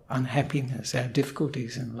our unhappiness, our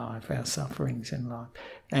difficulties in life, our sufferings in life.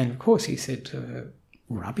 And of course he said to her,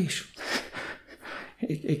 rubbish.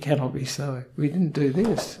 It cannot be so. We didn't do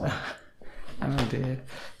this. Oh dear.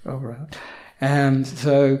 All right. And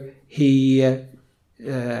so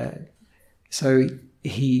so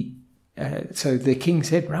the king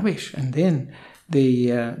said rubbish, and then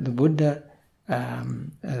the Buddha,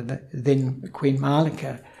 then Queen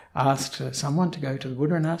Malika asked someone to go to the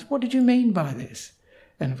Buddha and ask, what did you mean by this?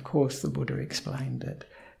 And of course the Buddha explained it.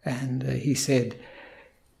 And he said,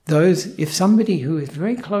 if somebody who is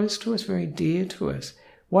very close to us, very dear to us,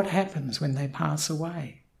 what happens when they pass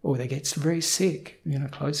away? Or they get very sick,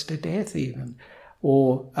 close to death even,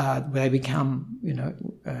 or they become,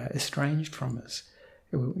 estranged from us,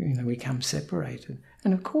 we become separated.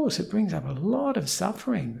 And of course it brings up a lot of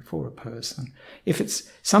suffering for a person. If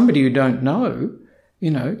it's somebody you don't know, you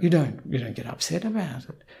don't get upset about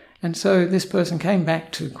it. And so this person came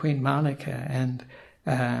back to Queen Malika and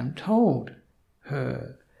told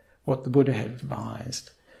her what the Buddha had advised.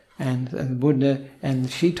 And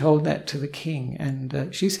she told that to the king.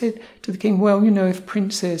 And she said to the king, well, if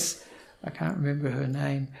Princess, I can't remember her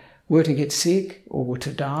name, were to get sick or were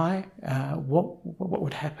to die, what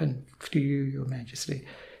would happen to you, Your Majesty?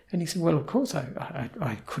 And he said, well, of course,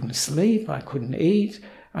 I couldn't sleep, I couldn't eat,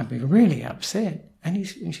 I'd be really upset. And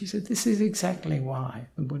she said, this is exactly why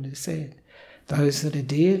the Buddha said, those that are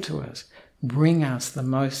dear to us bring us the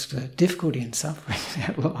most difficulty and suffering in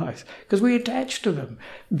our lives, because we attach to them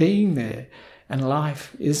being there. And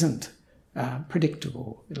life isn't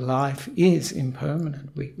predictable. Life is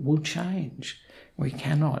impermanent. We will change. We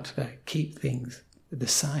cannot keep things the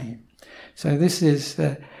same. So this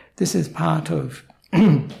is part of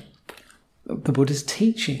the Buddha's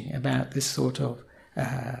teaching about this sort of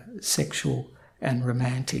sexual and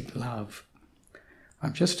romantic love.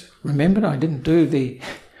 I've just remembered I didn't do the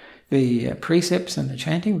precepts and the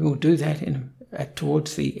chanting. We'll do that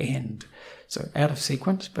towards the end. So out of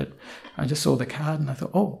sequence, but I just saw the card and I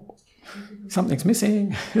thought, oh, something's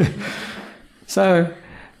missing. So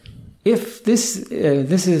if this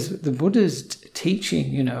is the Buddha's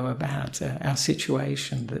teaching, about our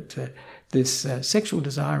situation, that this sexual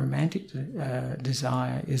desire, romantic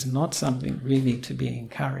desire, is not something really to be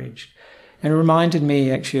encouraged. And it reminded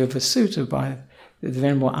me actually of a sutta by the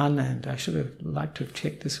Venerable Ajahn. I should have liked to have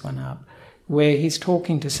checked this one up, where he's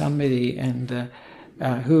talking to somebody and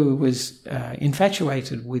who was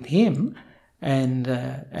infatuated with him, and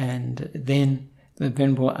then the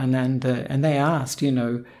Venerable Ananda, and they asked,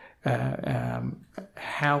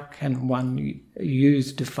 how can one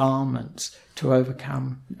use defilements to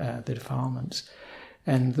overcome the defilements?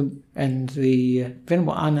 And the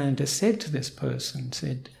Venerable Ananda said to this person,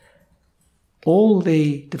 all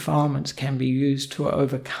the defilements can be used to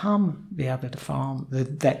overcome the other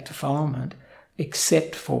that defilement,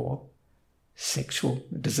 except for sexual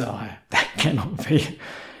desire. That cannot be.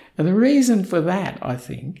 And the reason for that, I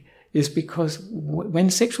think, is because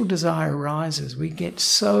when sexual desire arises, we get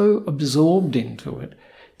so absorbed into it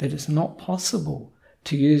that it's not possible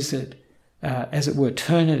to use it, as it were,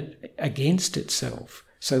 turn it against itself,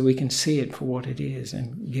 so we can see it for what it is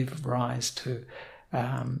and give rise to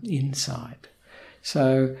insight.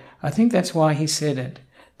 So I think that's why he said it.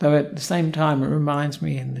 Though at the same time, it reminds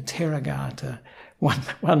me in the Theragatha,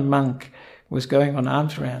 one monk was going on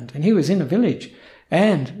alms round, and he was in a village,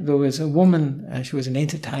 and there was a woman, she was an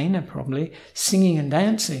entertainer probably, singing and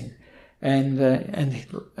dancing, and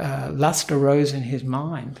lust arose in his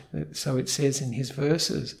mind, so it says in his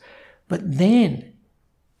verses. But then,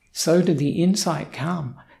 so did the insight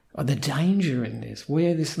come, or the danger in this,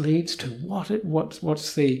 where this leads to,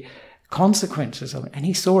 what's the consequences of it. And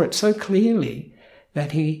he saw it so clearly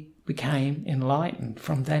that he became enlightened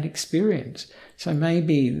from that experience. So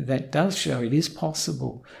maybe that does show it is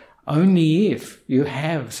possible, only if you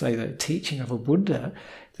have, say, the teaching of a Buddha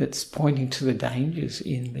that's pointing to the dangers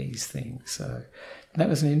in these things. So that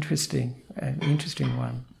was an interesting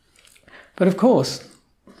one. But of course,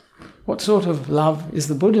 what sort of love is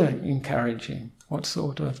the Buddha encouraging? What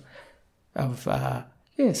sort of love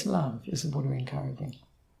is the Buddha encouraging?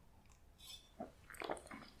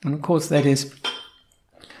 And of course that is,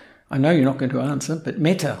 I know you're not going to answer, but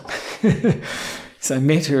metta. So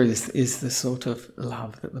metta is the sort of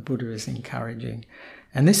love that the Buddha is encouraging.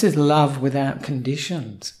 And this is love without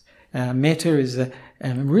conditions. Metta is a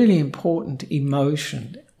really important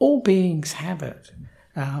emotion. All beings have it.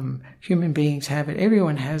 Human beings have it.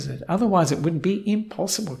 Everyone has it. Otherwise it would be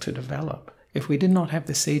impossible to develop if we did not have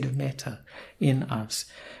the seed of metta in us.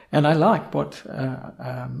 And I like what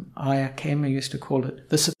Ayya Khema used to call it,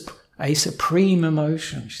 a supreme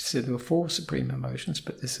emotion. She said there were 4 supreme emotions,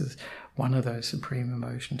 but this is one of those supreme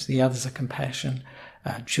emotions. The others are compassion,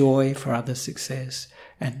 joy for other success,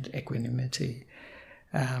 and equanimity.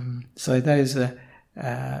 So those are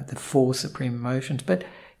the 4 supreme emotions. But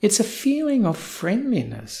it's a feeling of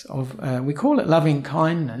friendliness, we call it loving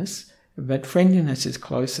kindness, but friendliness is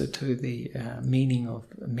closer to the meaning of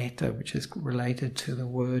metta, which is related to the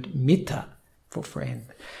word mitta, for friend.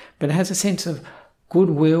 But it has a sense of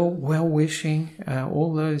goodwill, well-wishing,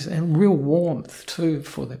 all those, and real warmth too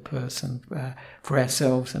for the person, for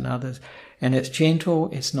ourselves and others. And it's gentle,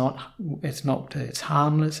 it's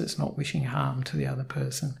harmless, it's not wishing harm to the other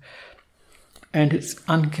person. And it's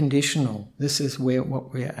unconditional. This is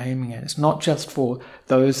what we're aiming at. It's not just for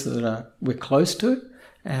those that we're close to,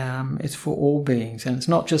 it's for all beings. And it's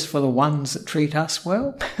not just for the ones that treat us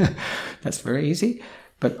well, that's very easy,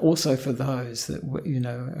 but also for those that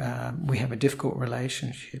we have a difficult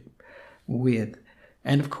relationship with.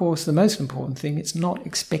 And of course, the most important thing, it's not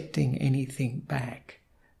expecting anything back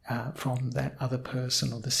from that other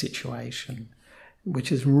person or the situation, which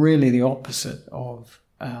is really the opposite of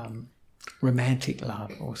romantic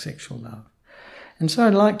love or sexual love. And so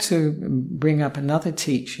I'd like to bring up another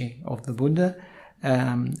teaching of the Buddha,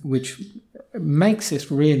 which makes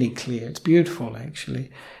this really clear. It's beautiful,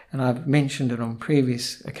 actually, and I've mentioned it on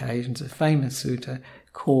previous occasions, a famous sutta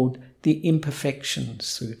called the Imperfection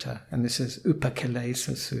Sutta, and this is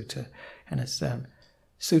Upakilesa Sutta, and it's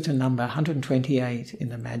sutta number 128 in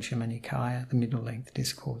the Majjhima Nikaya, the middle-length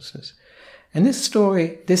discourses. And this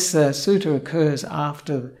sutta occurs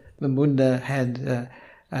after the Buddha had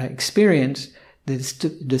experienced this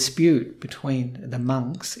dispute between the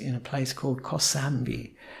monks in a place called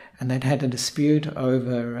Kosambi. and they'd had a dispute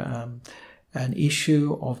over an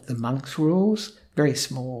issue of the monks' rules, very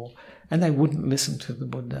small, and they wouldn't listen to the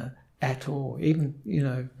Buddha at all. Even,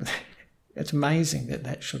 it's amazing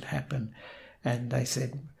that should happen. And they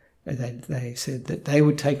said that they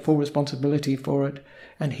would take full responsibility for it,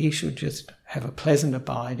 and he should just have a pleasant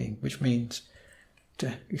abiding, which means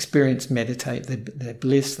to experience the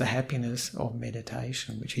bliss, the happiness of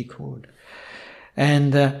meditation, which he could.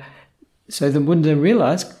 And so the Buddha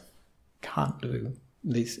realized, can't do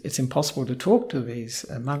this. It's impossible to talk to these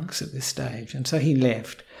monks at this stage. And so he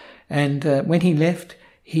left. And when he left,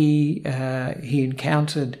 he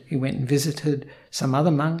went and visited some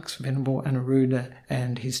other monks, Venerable Anuruddha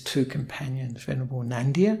and his two companions, Venerable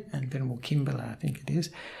Nandya and Venerable Kimbala, I think it is.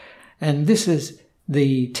 And this is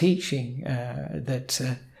the teaching this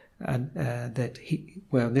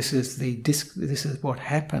is what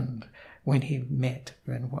happened when he met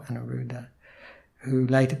Venerable Anuruddha, who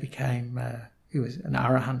later became, he was an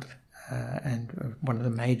arahant and one of the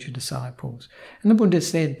major disciples. And the Buddha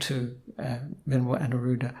said to Venerable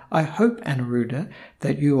Anuruddha, I hope, Anuruddha,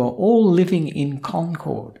 that you are all living in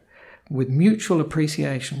concord, with mutual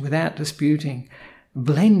appreciation, without disputing,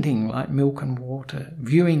 blending like milk and water,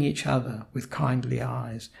 viewing each other with kindly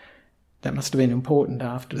eyes. That must have been important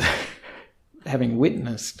after having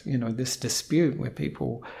witnessed, this dispute where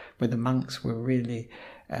the monks were really,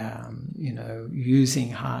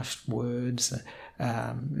 using harsh words.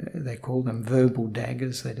 They call them verbal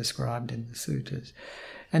daggers, they're described in the suttas.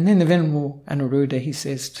 And then the Venerable Anuruddha, he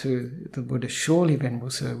says to the Buddha, surely,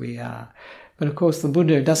 Venerable Sir, we are. But of course the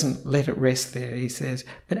Buddha doesn't let it rest there. He says,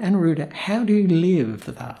 but Anuruddha, how do you live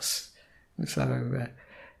thus? So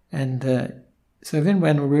Venerable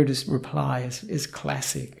Anuruddha's reply is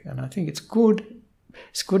classic, and I think it's good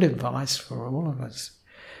advice for all of us.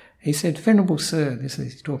 He said, Venerable Sir, this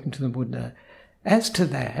is talking to the Buddha, as to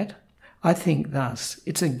that, I think thus,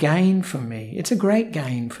 it's a gain for me, it's a great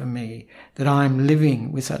gain for me that I am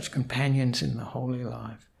living with such companions in the holy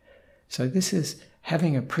life. So this is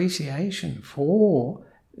having appreciation for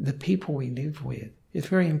the people we live with. It's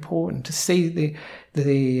very important to see the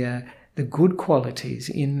good qualities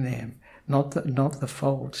in them, not the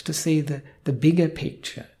faults, to see the bigger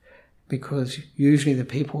picture, because usually the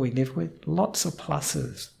people we live with, lots of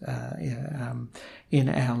pluses in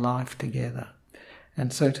our life together.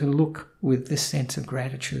 And so to look with this sense of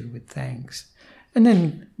gratitude, with thanks. And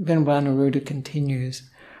then Venerable Anuruddha continues,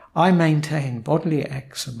 I maintain bodily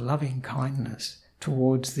acts of loving kindness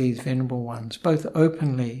towards these venerable ones, both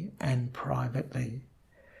openly and privately.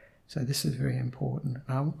 So this is very important.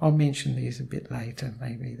 I'll mention these a bit later,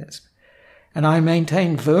 maybe. And I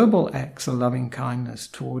maintain verbal acts of loving kindness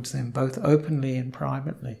towards them, both openly and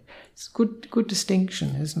privately. It's a good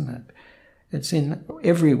distinction, isn't it? It's in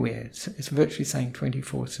everywhere. It's virtually saying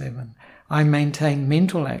 24/7. I maintain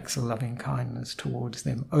mental acts of loving kindness towards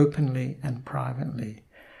them, openly and privately.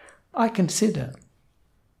 I consider,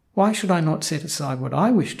 why should I not set aside what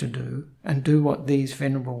I wish to do and do what these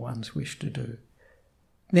venerable ones wish to do?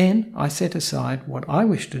 Then I set aside what I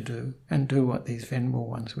wish to do and do what these venerable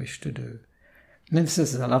ones wish to do. And this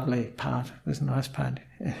is a lovely part, this nice part,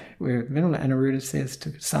 where Venerable Anuruddha says,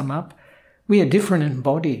 to sum up, we are different in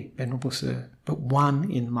body, Venerable Sir, but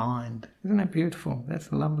one in mind. Isn't that beautiful?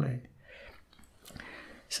 That's lovely.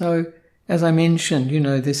 So, as I mentioned,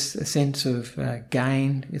 this sense of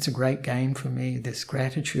gain, it's a great gain for me, this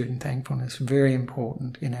gratitude and thankfulness, very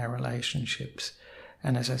important in our relationships.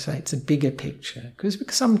 And as I say, it's a bigger picture. Because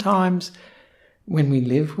sometimes when we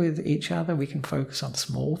live with each other, we can focus on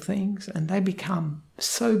small things and they become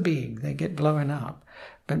so big, they get blown up.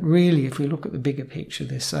 But really, if we look at the bigger picture,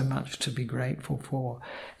 there's so much to be grateful for.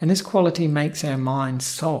 And this quality makes our mind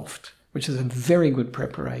soft, which is a very good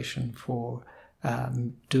preparation for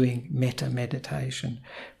doing metta meditation.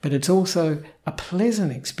 But it's also a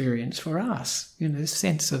pleasant experience for us. This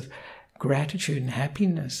sense of gratitude and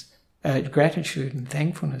happiness, gratitude and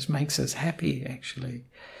thankfulness makes us happy, actually.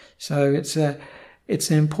 So it's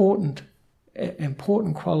an important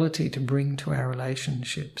quality to bring to our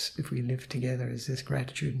relationships if we live together, is this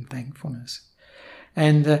gratitude and thankfulness.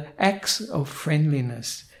 And acts of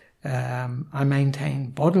friendliness. I maintain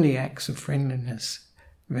bodily acts of friendliness,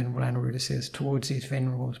 Venerable Anuruddha says, towards these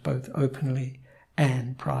venerables, both openly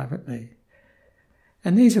and privately.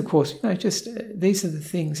 And these, of course, these are the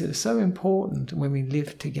things that are so important when we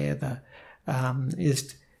live together,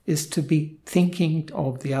 is to be thinking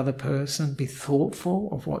of the other person, be thoughtful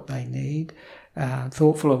of what they need,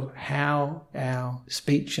 thoughtful of how our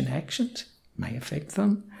speech and actions may affect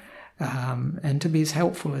them, and to be as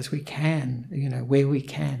helpful as we can, where we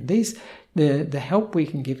can. the help we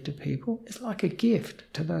can give to people is like a gift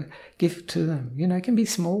to them. It can be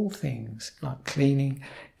small things like cleaning,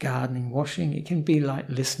 gardening, washing. It can be like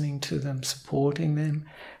listening to them, supporting them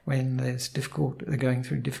when they're going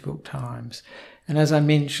through difficult times. And as I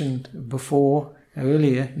mentioned before,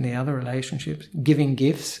 earlier in the other relationships, giving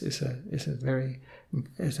gifts is a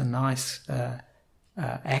nice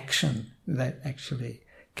action that actually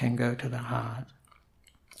can go to the heart.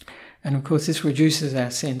 And of course, this reduces our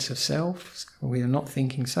sense of self. We are not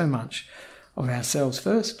thinking so much of ourselves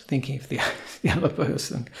first, thinking of the other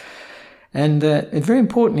person. And very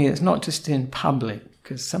importantly, it's not just in public,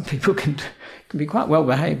 because some people can be quite well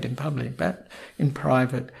behaved in public, but in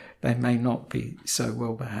private they may not be so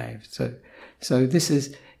well behaved. So this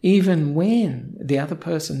is even when the other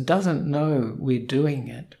person doesn't know we're doing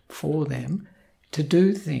it for them, to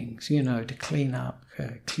do things, to clean up,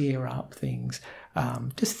 clear up things,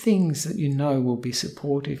 just things that will be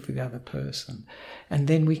supportive for the other person. And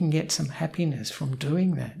then we can get some happiness from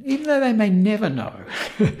doing that, even though they may never know.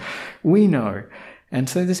 We know. And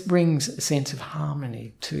so this brings a sense of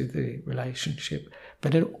harmony to the relationship,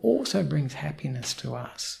 but it also brings happiness to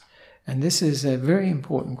us. And this is a very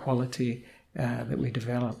important quality that we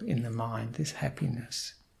develop in the mind, this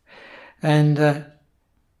happiness. And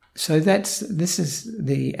so this is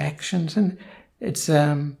the actions, and it's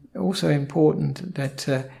also important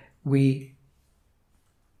that we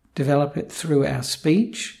develop it through our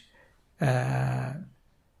speech, so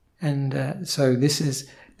this is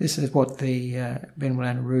what the Venerable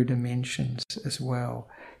Anuruddha mentions as well.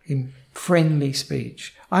 In friendly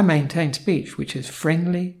speech, I maintain speech which is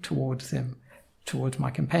friendly towards them, towards my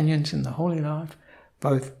companions in the holy life,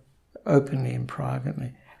 both openly and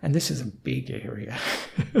privately. And this is a big area.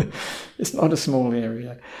 It's not a small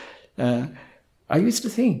area. I used to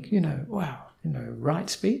think, right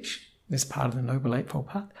speech is part of the Noble Eightfold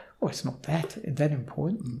Path. Oh, it's not that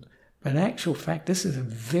important. But in actual fact, this is a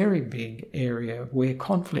very big area where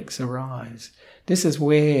conflicts arise. This is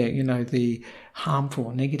where, the harmful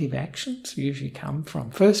or negative actions usually come from.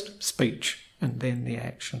 First, speech, and then the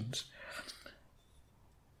actions.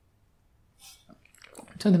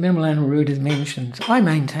 So the Venerable Anuruddha mentions, I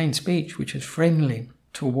maintain speech which is friendly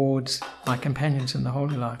towards my companions in the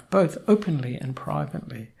holy life, both openly and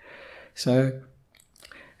privately. So,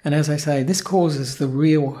 and as I say, this causes the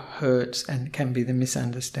real hurts and can be the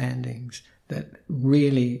misunderstandings that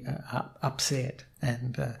really upset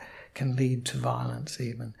and can lead to violence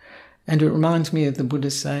even. And it reminds me of the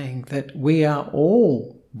Buddha saying that we are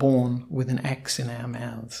all born with an axe in our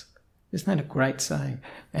mouths. Isn't that a great saying?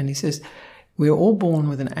 And he says, we are all born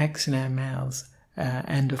with an axe in our mouths,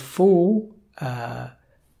 and a fool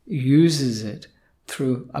uses it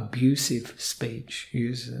through abusive speech,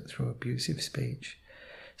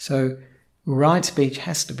 So right speech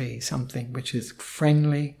has to be something which is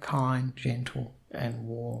friendly, kind, gentle, and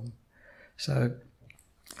warm. So,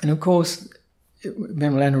 and of course,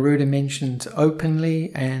 Venerable Anuruddha mentions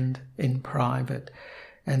openly and in private.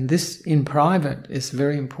 And this in private is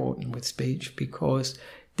very important with speech, because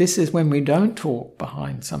this is when we don't talk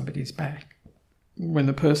behind somebody's back, when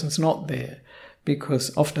the person's not there,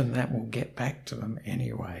 because often that will get back to them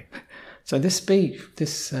anyway. So this speech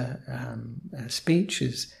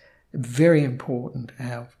is very important,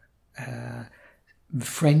 our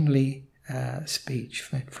friendly speech,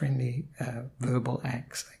 friendly verbal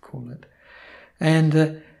acts, they call it.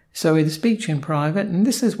 And so the speech in private, and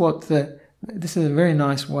this is a very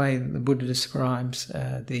nice way that the Buddha describes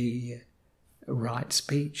the right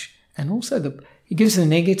speech, and also he gives the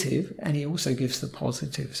negative and he also gives the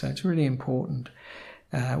positive. So it's a really important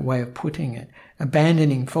way of putting it.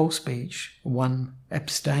 Abandoning false speech, one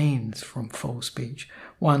abstains from false speech.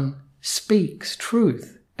 One speaks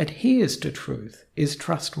truth, adheres to truth, is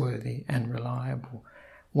trustworthy and reliable.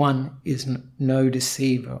 One is no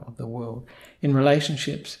deceiver of the world. In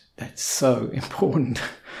relationships, that's so important,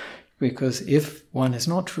 because if one is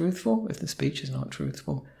not truthful, if the speech is not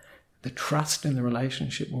truthful, the trust in the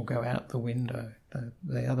relationship will go out the window.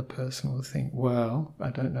 The other person will think, well, I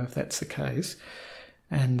don't know if that's the case.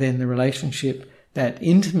 And then the relationship, that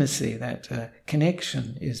intimacy, that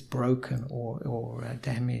connection is broken or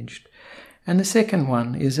damaged. And the second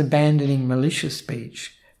one is abandoning malicious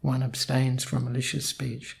speech. One abstains from malicious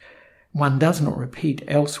speech. One does not repeat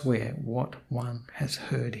elsewhere what one has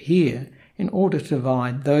heard here in order to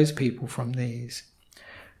divide those people from these.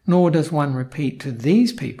 Nor does one repeat to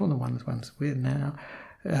these people, the ones one's with now,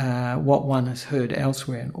 what one has heard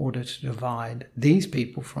elsewhere in order to divide these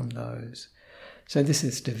people from those. So this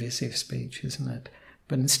is divisive speech, isn't it?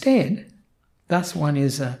 But instead, thus one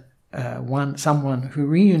is someone who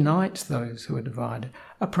reunites those who are divided,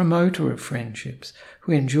 a promoter of friendships,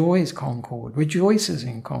 who enjoys concord, rejoices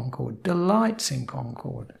in concord, delights in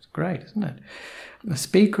concord. It's great, isn't it? A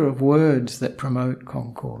speaker of words that promote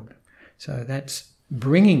concord. So that's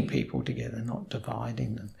bringing people together, not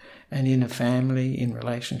dividing them. And in a family, in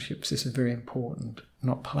relationships, this is very important,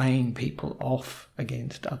 not playing people off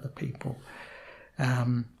against other people.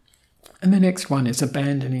 And the next one is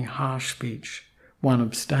abandoning harsh speech. One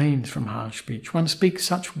abstains from harsh speech. One speaks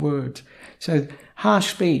such words. So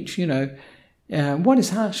harsh speech, what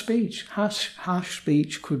is harsh speech? Harsh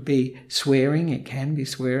speech could be swearing. It can be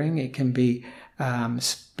swearing. It can be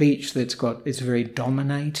speech it's very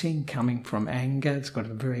dominating, coming from anger. It's got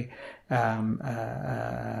a very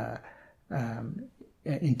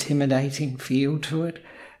intimidating feel to it.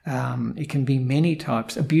 It can be many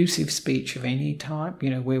types. Abusive speech of any type,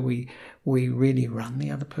 where we really run the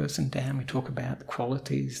other person down. We talk about the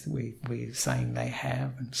qualities that we're saying they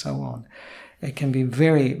have and so on. It can be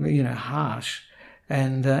very, harsh.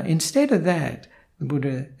 And instead of that, the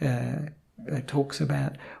Buddha talks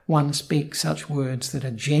about one speaks such words that are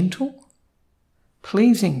gentle,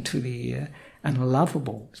 pleasing to the ear, and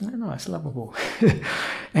lovable. Isn't that nice? Lovable.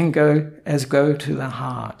 And go to the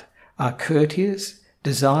heart, are courteous,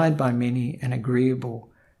 desired by many, and agreeable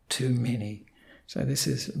to many. So this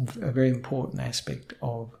is a very important aspect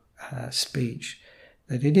of speech,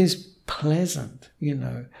 that it is pleasant,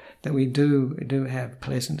 that we do have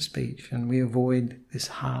pleasant speech, and we avoid this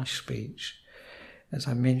harsh speech. As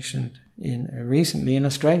I mentioned recently in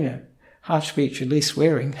Australia, harsh speech, at least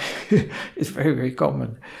swearing, is very, very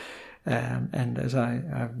common. And as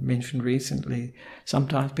I've mentioned recently,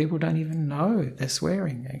 sometimes people don't even know they're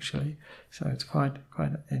swearing, actually. So it's quite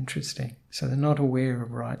interesting. So they're not aware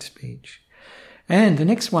of right speech. And the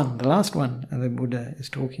next one, the last one the Buddha is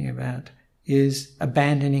talking about, is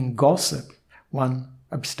abandoning gossip. One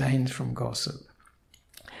abstains from gossip.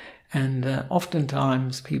 And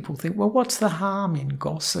oftentimes people think, well, what's the harm in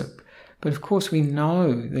gossip? But of course we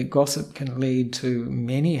know that gossip can lead to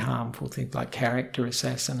many harmful things like character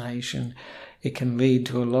assassination. It can lead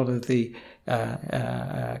to a lot of the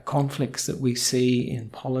conflicts that we see in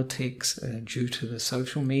politics due to the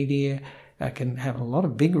social media. Can have a lot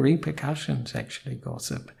of big repercussions, actually,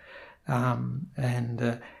 gossip.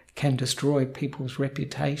 And can destroy people's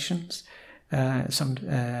reputations. And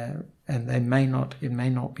it may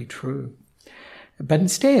not be true. But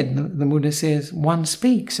instead, the Buddha says, one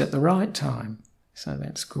speaks at the right time. So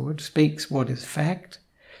that's good. Speaks what is fact,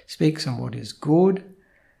 speaks on what is good,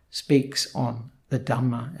 speaks on the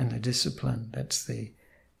Dhamma and the discipline. That's the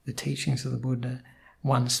teachings of the Buddha.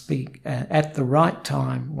 One speaks at the right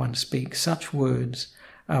time, one speaks such words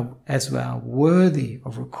as are worthy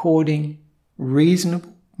of recording,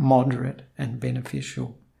 reasonable, moderate, and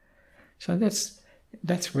beneficial. So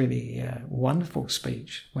that's really wonderful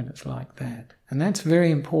speech when it's like that. And that's very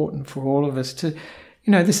important for all of us to,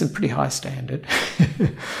 this is a pretty high standard,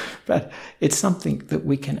 but it's something that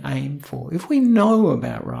we can aim for. If we know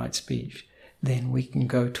about right speech, then we can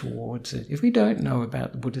go towards it. If we don't know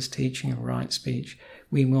about the Buddha's teaching of right speech,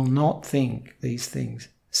 we will not think these things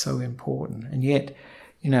so important. And yet,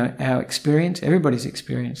 our experience, everybody's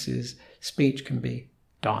experience is speech can be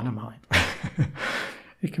dynamite.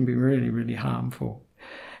 It can be really, really harmful.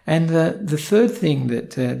 And the third thing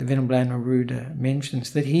that the Venerable Anuruddha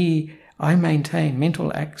mentions, that I maintain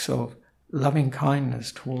mental acts of loving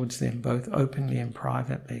kindness towards them, both openly and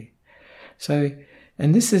privately. So,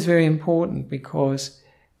 and this is very important because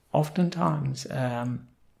oftentimes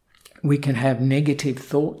we can have negative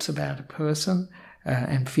thoughts about a person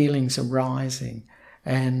and feelings arising.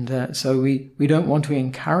 And so we don't want to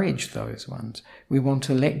encourage those ones. We want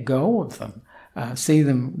to let go of them. See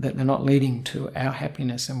them that they're not leading to our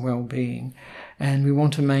happiness and well-being, and we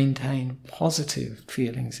want to maintain positive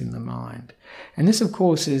feelings in the mind. And this, of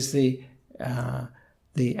course, is the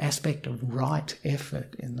aspect of right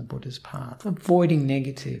effort in the Buddha's path, avoiding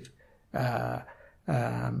negative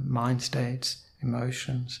mind states,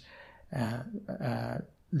 emotions,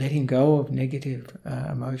 letting go of negative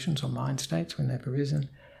emotions or mind states when they've arisen,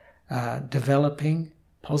 developing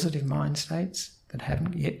positive mind states that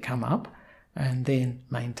haven't yet come up, and then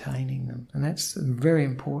maintaining them. And that's very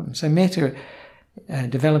important. So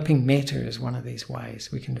developing metta is one of these ways.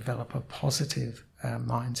 We can develop a positive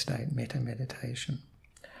mind state, metta meditation.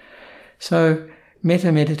 So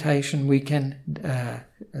metta meditation, we can,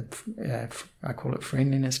 I call it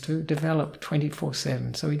friendliness too, develop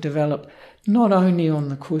 24/7. So we develop not only on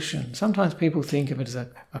the cushion. Sometimes people think of it as a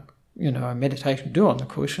meditation do on the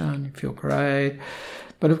cushion, you feel great.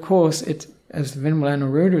 But of course, it's, as the Venerable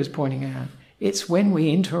Anuruddha is pointing out, It's when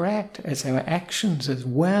we interact, as our actions as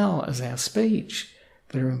well as our speech,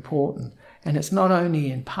 that are important. And it's not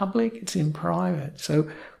only in public, it's in private. So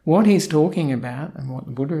what he's talking about and what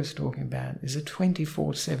the Buddha is talking about is a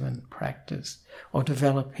 24/7 practice of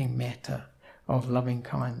developing metta, of loving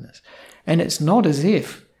kindness. And it's not as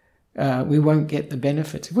if we won't get the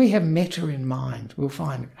benefits. If we have metta in mind, we'll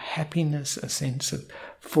find happiness, a sense of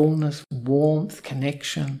fullness, warmth,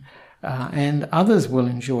 connection, and others will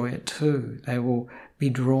enjoy it too. They will be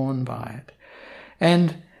drawn by it.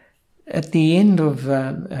 And at the end of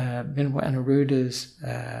Venerable Anuruddha's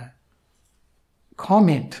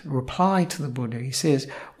reply to the Buddha, he says,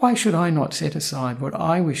 "Why should I not set aside what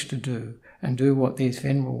I wish to do and do what these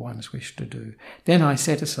Venerable Ones wish to do? Then I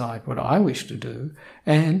set aside what I wish to do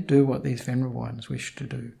and do what these Venerable Ones wish to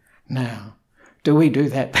do." Now, do we do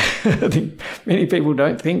that? I think many people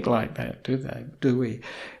don't think like that, do they? Do we?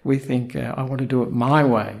 We think, I want to do it my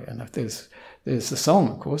way. And if there's a song,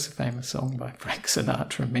 of course, a famous song by Frank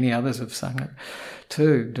Sinatra, and many others have sung it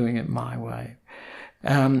too, doing it my way.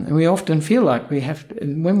 And we often feel like we have to,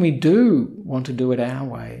 when we do want to do it our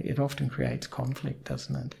way, it often creates conflict,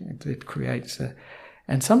 doesn't it? It creates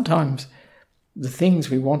and sometimes the things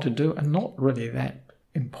we want to do are not really that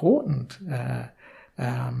important,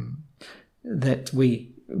 that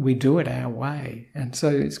we do it our way. And so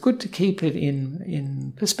it's good to keep it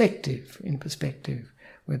in perspective,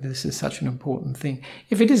 whether this is such an important thing.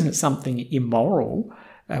 If it isn't something immoral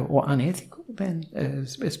or unethical, then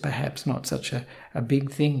it's perhaps not such a big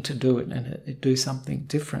thing to do it and do something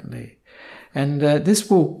differently. And this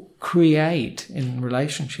will create in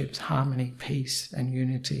relationships harmony, peace and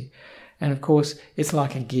unity. And of course, it's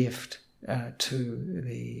like a gift to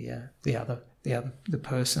the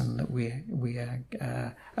person that we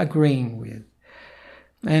are agreeing with.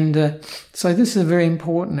 And so this is a very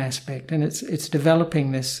important aspect, and it's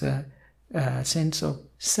developing this sense of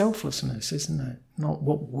selflessness, isn't it? Not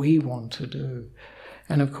what we want to do.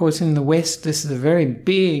 And of course in the West this is a very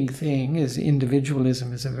big thing, is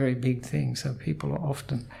individualism is a very big thing, so people are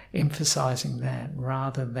often emphasizing that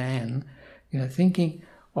rather than, thinking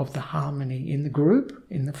of the harmony in the group,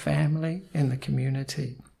 in the family, in the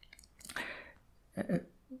community.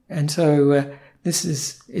 And so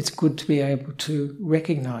it's good to be able to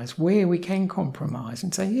recognize where we can compromise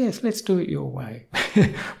and say, yes, let's do it your way.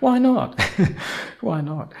 Why not? Why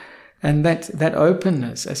not? And that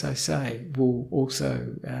openness, as I say, will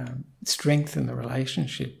also strengthen the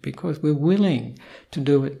relationship, because we're willing to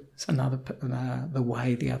do it the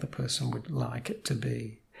way the other person would like it to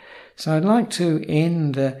be. So I'd like to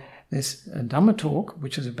end this Dhamma talk,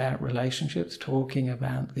 which is about relationships, talking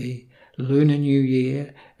about the Lunar New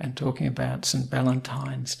Year and talking about St.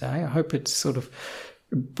 Valentine's Day. I hope it's sort of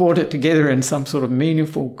brought it together in some sort of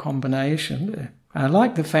meaningful combination. I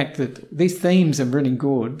like the fact that these themes are really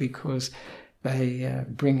good because they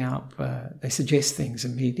bring up, they suggest things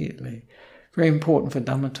immediately. Very important for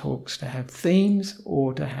Dhamma talks to have themes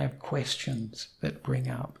or to have questions that bring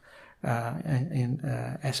up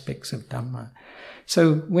aspects of Dhamma.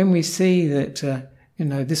 So when we see that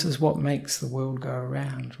this is what makes the world go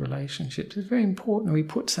around, relationships, it's very important we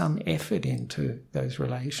put some effort into those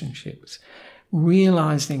relationships,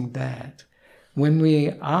 realizing that when we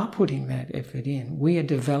are putting that effort in, we are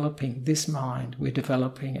developing this mind, we're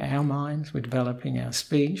developing our minds, we're developing our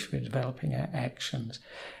speech, we're developing our actions,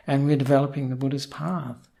 and we're developing the Buddha's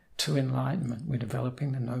path to enlightenment, we're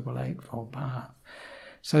developing the Noble Eightfold Path.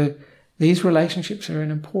 So these relationships are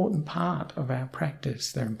an important part of our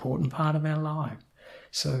practice, they're an important part of our life.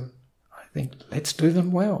 So I think let's do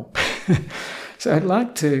them well. So I'd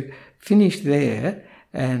like to finish there,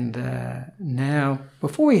 and now,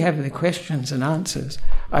 before we have the questions and answers,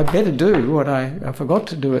 I better do what I forgot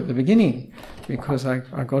to do at the beginning, because I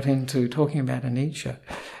got into talking about anicca,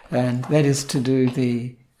 and that is to do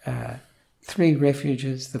the 3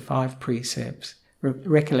 refuges, the 5 precepts,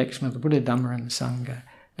 recollection of the Buddha, Dhamma and the Sangha,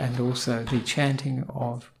 and also the chanting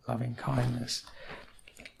of loving kindness.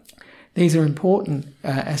 These are important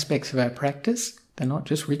aspects of our practice. They're not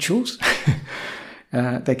just rituals.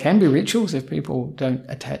 They can be rituals if people don't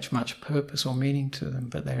attach much purpose or meaning to them,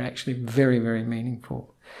 but they're actually very, very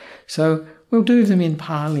meaningful. So we'll do them in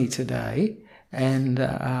Pali today, and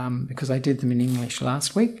because I did them in English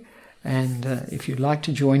last week. And if you'd like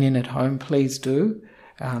to join in at home, please do.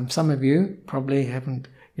 Some of you probably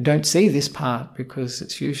you don't see this part because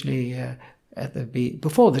it's usually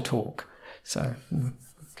before the talk. So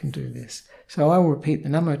can do this. So I will repeat the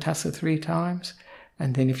Namo Tassa 3 times,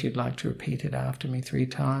 and then if you'd like to repeat it after me 3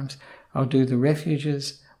 times, I'll do the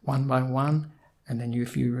refuges one by one, And then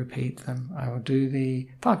if you repeat them, I will do the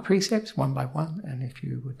 5 precepts one by one, and if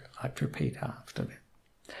you would like to repeat after them.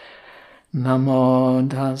 Namo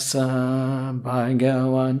tassa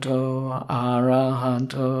bhagavato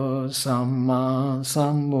arahato samma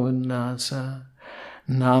sambuddhassa.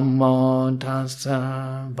 Namo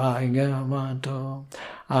tassa bhagavato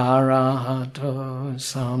arahato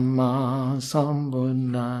samma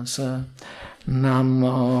sambuddhassa.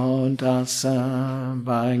 Namo tassa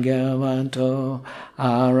bhagavato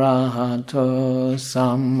arahato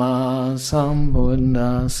samma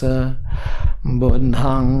sambuddhassa.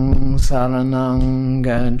 Buddhaṃ saranang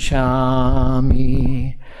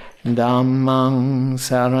gacchāmi, Dhammaṃ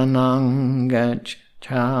saranang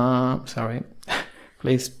gacchāmi. Sorry,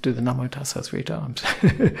 please do the Namo Tassa 3 times.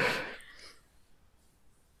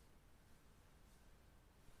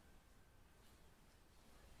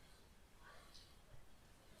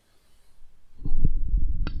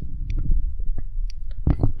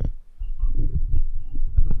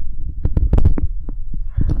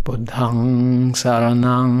 Buddhaṃ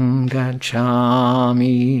saranang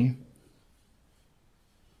gacchāmi,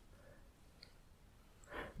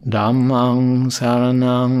 Dhammaṃ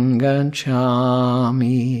saranang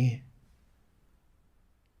gacchāmi,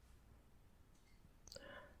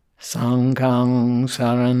 Sanghaṃ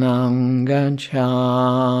saranang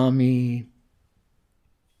gacchāmi,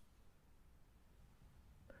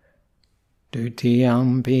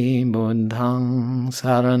 Dutiyampi buddhaṃ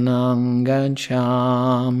saranang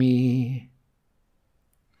gacchāmi,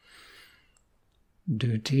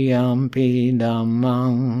 Dutiyampi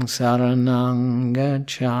dhammaṃ saranang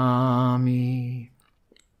gacchāmi,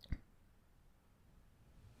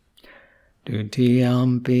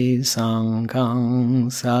 Dutiyampi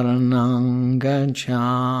sanghaṃ saranang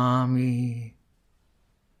gacchāmi,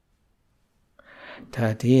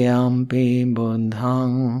 Tatiyampi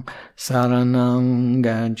buddhaṃ saranang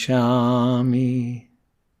gacchāmi,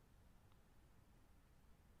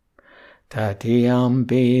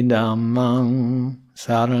 Tatiyampi dhammaṃ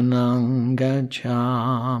saranang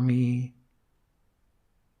gacchāmi,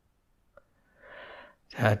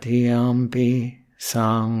 Tatiyampi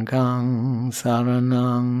sanghaṃ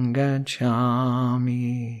saranang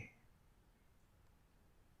gacchāmi.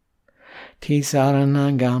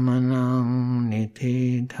 Tisarana-gamanam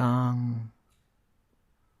nititaṃ.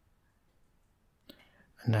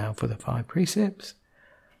 And now for the 5 precepts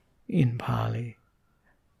in Pali.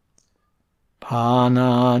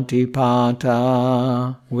 Panatipata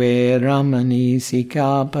veramani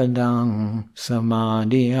sikapadaṃ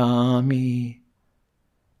samadhiyami.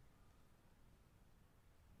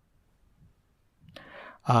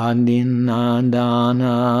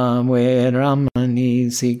 Adinādana veramani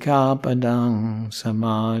sikapadaṃ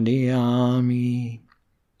samadhiyami.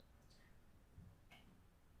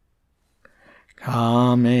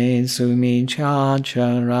 Kame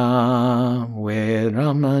sumichachara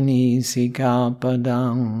veramani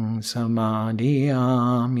sikapadaṃ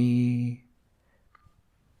samadhiyami.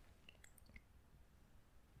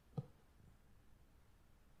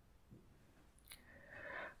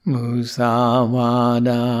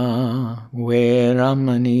 Musavada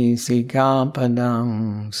veramani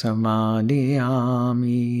sikapadaṃ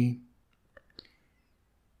samadhiyami.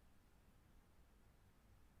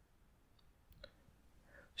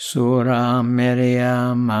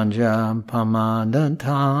 Suramerya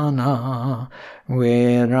majapamadatana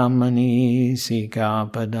veramani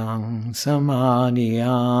sikapadaṃ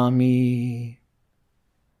samadhiyami.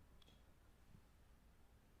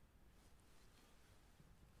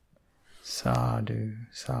 Sadhu,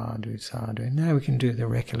 sadhu, sadhu. Now we can do the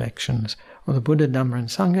recollections of the Buddha, Dhamma and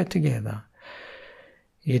Sangha together.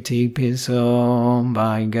 Iti piso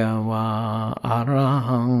bhagava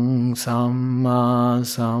arahang samma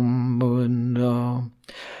sambuddho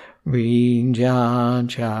vijja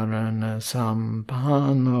charana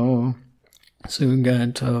sampano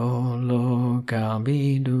sugato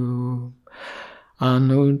lokavidu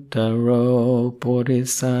anuttaro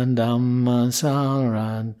purisa dhamma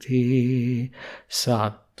sarati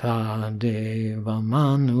satta deva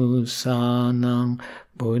manusanam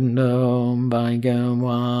buddho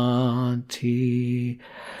bhagavati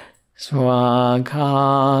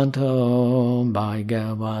swakato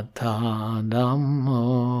bhagavata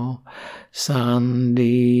dhammo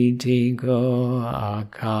sanditiko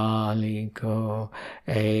akaliko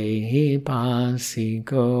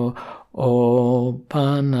ehipasiko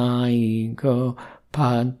opanayiko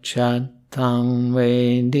pacchattam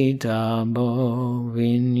veditabo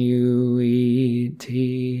vinyuiti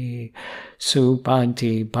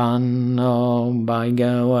supatipanno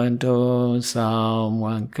bhagavato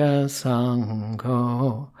sāvaka saṅgho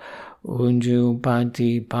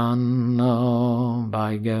Ujjupatipanno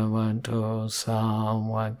bhagavato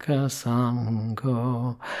sāvaka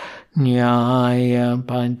sangho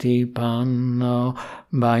Nyāyapatipanno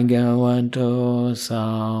bhagavato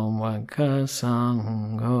sāvaka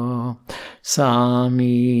sangho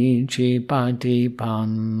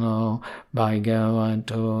Samicipatipanno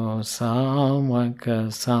bhagavato sāvaka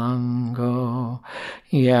sangho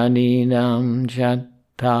Yadidam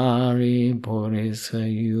Tari Purisa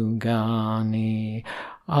Yugani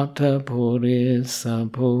Atta Purisa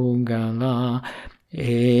Pugala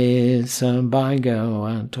Esa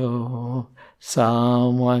Bhagavato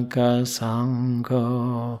Sāvaka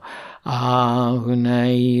Sangho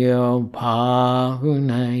Ahunayo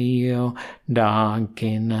Pahunayo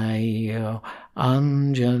Dakinayo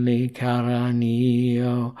Anjali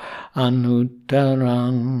Karaniyo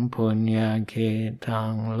Anuttarang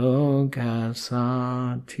Punyaketang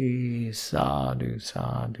Lokasati. Sadhu,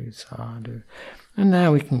 sadhu, sadhu. And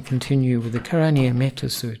now we can continue with the Karaniya Metta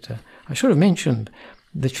Sutta. I should have mentioned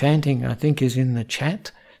the chanting, I think, is in the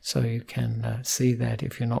chat, so you can see that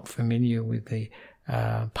if you're not familiar with the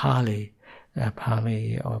Pali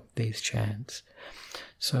of these chants.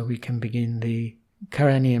 So we can begin the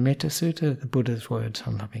Karaniya Metta Sutta, the Buddha's words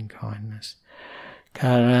on loving kindness.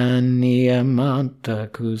 Karaniya Metta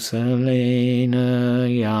Kusalena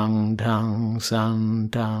Yang Tang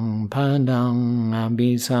Santang Padang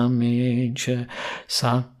Abhisamecha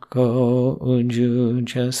Sakko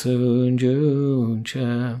Ujucha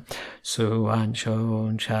Sujucha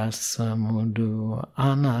Suvacho Chasamudu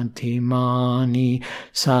Anatimani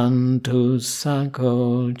Santu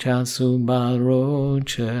Sakko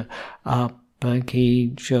Chasubarocha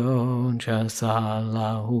Pakijo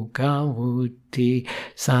jasala hukavuti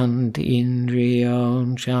sant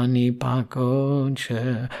indriyon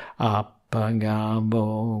janipakocha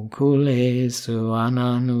apagabo kulesu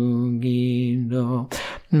ananugido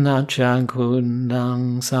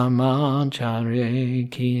nachakundang samachare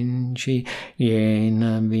kinchi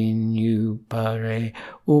yena vinyupare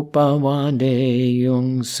upavade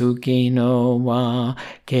yung sukino wa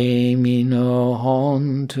kemino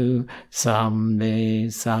hontu sambe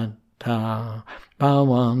satta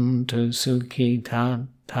bhavantu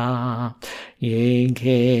sukhitata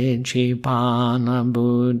yeke chipana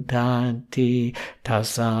buddhati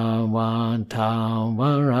tasavata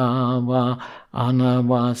varava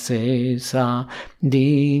anavasesa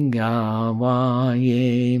digava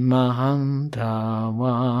ye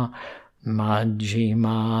mahantava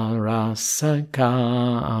Majjhima rasaka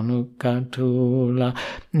anukatula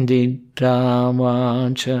ditta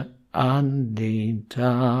vacha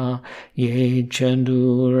adita ye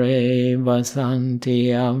chandure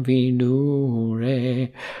vasanti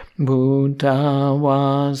avidure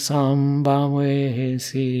bhutava sambhave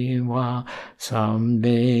siva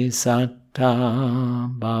sambe satta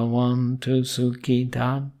bhavantu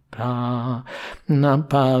sukhitata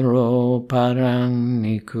Naparo parang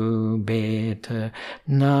nikubeta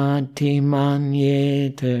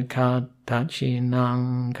natimanyeta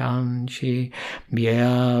katachinang kanchi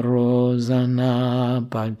byarozana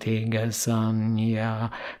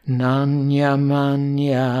patigasanya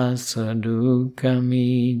nanyamanya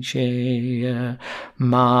sadukamicheya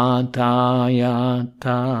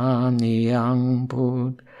matayata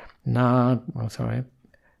niyangput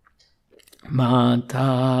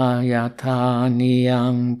Mata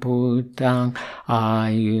yataniyang putang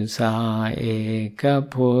ayusa eka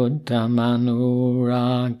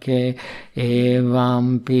puttamanurake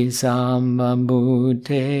evam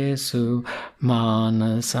pisambhabutesu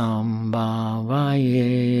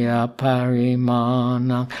manasambhavaye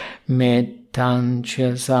aparimanang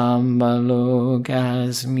Tancha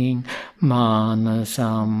sambalogasmin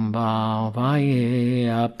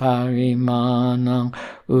manasambhavaye aparimanang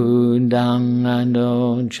udang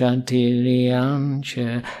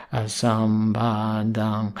adochatiriyancha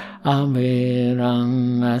asambhadang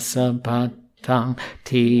averang asapat Tang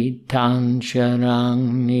titan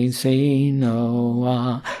sharang nisino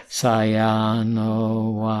wa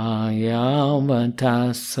sayano wa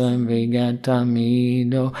yavatasa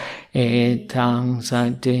vigatamido etang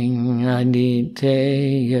sating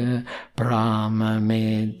aditeya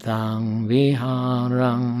brahmametang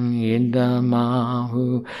viharang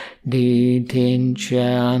idamahu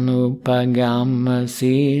ditincha anupagama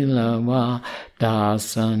silava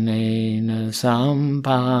dasanena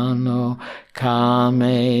sampano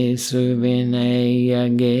kame suvineya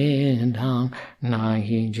gedang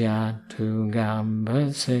nahi jatu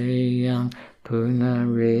gambaseyang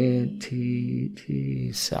Punareti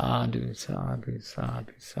sadhu, sadhu,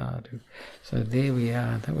 sadhu, sadhu. So there we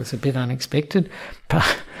are. That was a bit unexpected.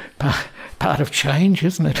 Part of change,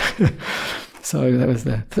 isn't it? So that was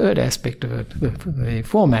the third aspect of it, the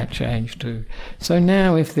format change too. So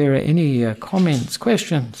now if there are any comments,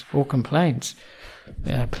 questions or complaints,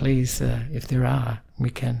 please, if there are, we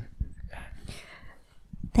can.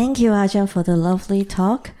 Thank you, Ajahn, for the lovely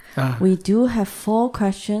talk. We do have 4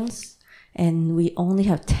 questions and we only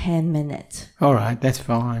have 10 minutes. All right, that's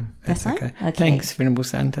fine. That's fine? Okay. Okay. Thanks, Venerable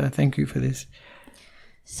Santa. Thank you for this.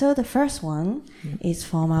 So the first one is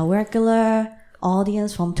from our regular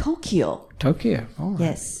audience from Tokyo. Tokyo, all right.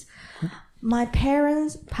 Yes. My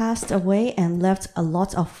parents passed away and left a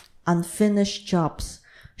lot of unfinished jobs.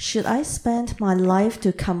 Should I spend my life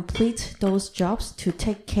to complete those jobs to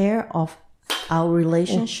take care of our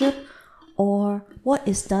relationship, or what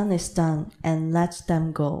is done and let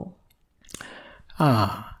them go?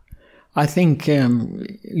 I think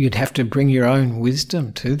you'd have to bring your own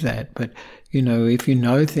wisdom to that. But,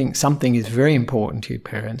 if think something is very important to your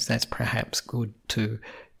parents, that's perhaps good to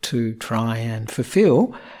try and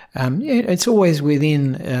fulfill. It's always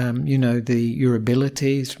within, your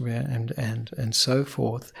abilities and so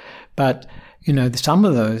forth. But, some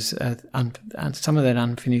of those, some of that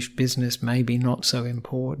unfinished business may be not so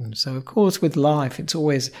important. So, of course, with life, it's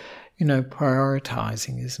always,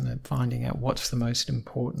 prioritizing, isn't it? Finding out what's the most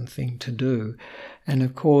important thing to do. And,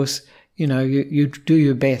 of course, you do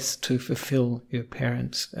your best to fulfill your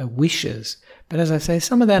parents' wishes. But as I say,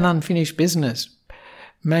 some of that unfinished business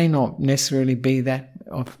may not necessarily be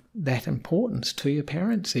of that importance to your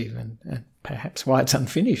parents even, and perhaps why it's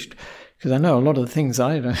unfinished. Because I know a lot of the things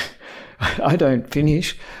I don't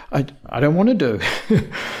finish, I don't want to do.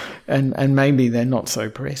 and maybe they're not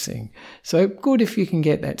so pressing. So good if you can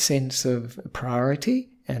get that sense of priority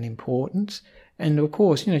and importance. And of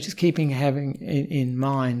course, just having in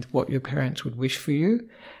mind what your parents would wish for you.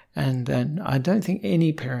 And I don't think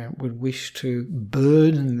any parent would wish to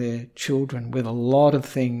burden their children with a lot of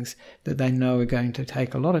things that they know are going to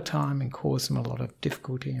take a lot of time and cause them a lot of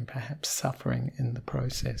difficulty and perhaps suffering in the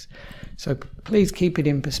process. So please keep it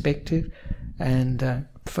in perspective and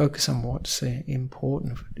focus on what's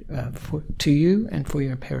important to you and for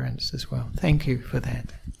your parents as well. Thank you for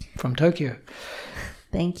that. From Tokyo.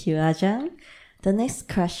 Thank you, Ajahn. The next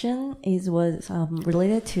question was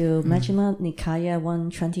related to Majjhima Nikaya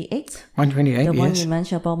 128. 128, the one you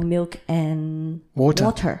mentioned about milk and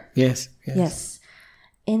water. Yes.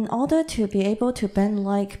 In order to be able to bend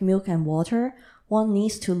like milk and water, one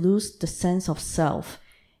needs to lose the sense of self.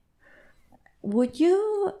 Would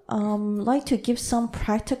you like to give some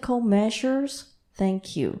practical measures?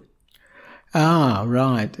 Thank you.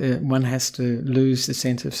 Right. One has to lose the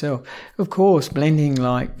sense of self. Of course, blending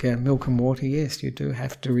like milk and water, yes, you do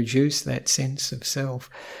have to reduce that sense of self.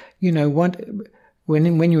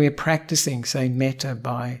 When you are practicing, say, metta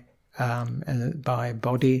by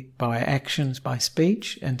body, by actions, by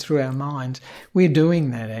speech, and through our minds, we're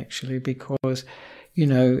doing that actually because,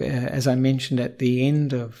 as I mentioned at the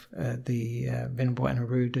end of the Venerable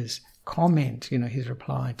Anuruddha's comment, his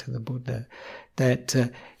reply to the Buddha,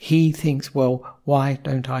 that he thinks, well, why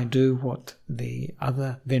don't I do what the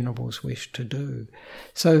other venerables wish to do?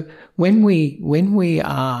 So when we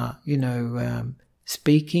are,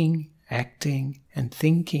 speaking, acting, and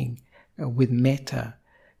thinking with metta,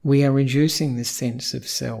 we are reducing this sense of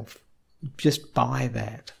self just by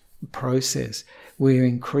that process. We're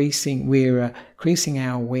increasing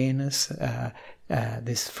our awareness,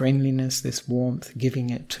 this friendliness, this warmth, giving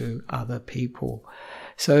it to other people.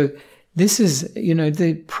 So this is,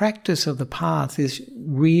 the practice of the path is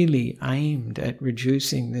really aimed at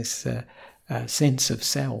reducing this sense of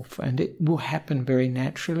self, and it will happen very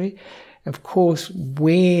naturally. Of course,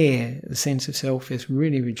 where the sense of self is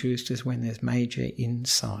really reduced is when there's major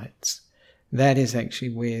insights. That is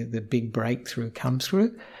actually where the big breakthrough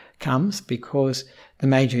comes because the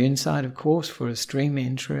major insight, of course, for a stream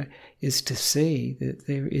enterer is to see that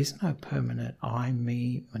there is no permanent I,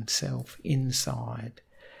 me, and self inside.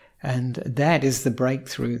 And that is the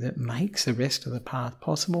breakthrough that makes the rest of the path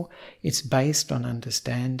possible. It's based on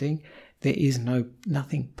understanding there is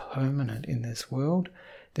nothing permanent in this world.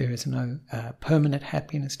 There is no permanent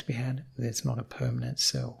happiness to be had. There's not a permanent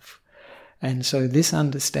self. And so this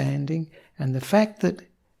understanding and the fact that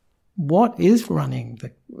what is running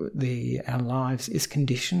our lives is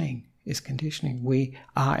conditioning. We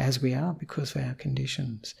are as we are because of our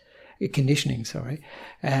conditioning.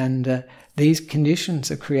 And these conditions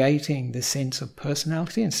are creating the sense of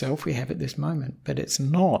personality and self we have at this moment. But it's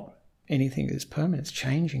not anything that's permanent. It's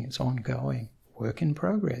changing. It's ongoing. Work in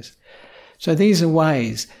progress. So these are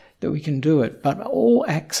ways that we can do it. But all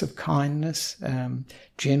acts of kindness,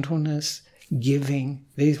 gentleness, giving,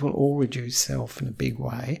 these will all reduce self in a big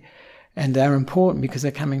way. And they're important because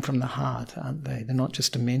they're coming from the heart, aren't they? They're not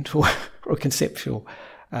just a mental or conceptual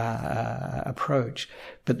approach.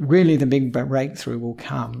 But really the big breakthrough will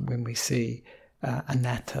come when we see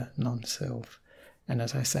anatta, non-self. And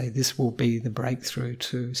as I say, this will be the breakthrough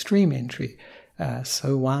to stream entry,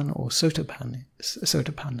 sowan or sotapanna.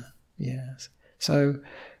 Yes. So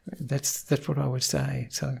that's what I would say.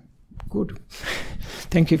 So good.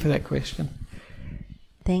 Thank you for that question.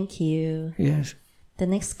 Thank you. Yes. The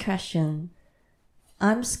next question.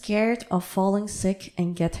 I'm scared of falling sick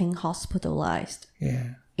and getting hospitalized.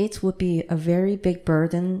 Yeah. It would be a very big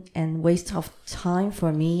burden and waste of time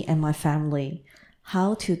for me and my family.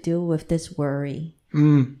 How to deal with this worry?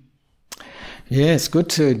 Yeah, it's good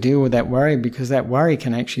to deal with that worry, because that worry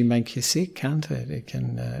can actually make you sick, can't it? It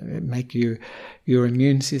can make your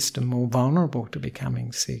immune system more vulnerable to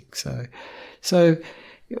becoming sick. So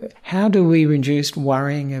how do we reduce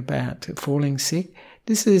worrying about falling sick?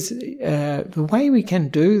 This is the way we can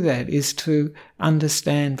do that is to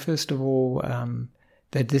understand, first of all,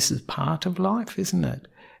 that this is part of life, isn't it?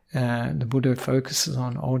 The Buddha focuses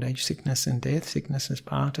on old age, sickness and death. Sickness is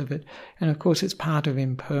part of it. And of course it's part of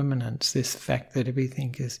impermanence, this fact that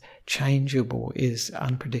everything is changeable, is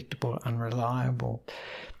unpredictable, unreliable.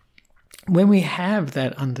 When we have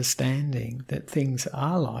that understanding that things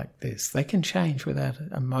are like this, they can change without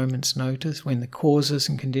a moment's notice. When the causes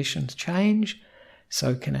and conditions change,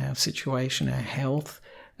 so can our situation, our health,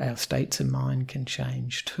 our states of mind can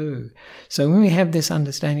change too. So when we have this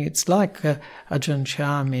understanding, it's like Ajahn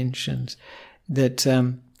Chah mentions that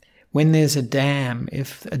when there's a dam,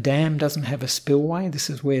 if a dam doesn't have a spillway, this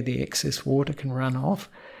is where the excess water can run off,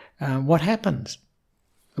 what happens?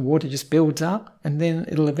 The water just builds up and then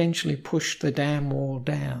it'll eventually push the dam wall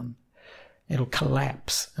down. It'll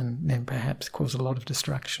collapse and then perhaps cause a lot of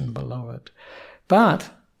destruction below it. But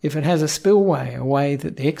if it has a spillway, a way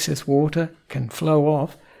that the excess water can flow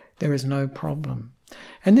off, there is no problem.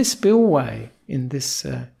 And this spillway in this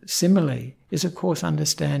simile is, of course,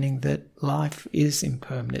 understanding that life is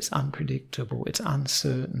impermanent, it's unpredictable, it's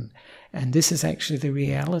uncertain. And this is actually the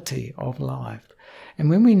reality of life. And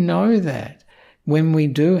when we know that, when we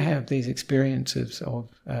do have these experiences of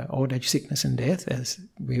old age, sickness and death, as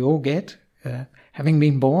we all get, having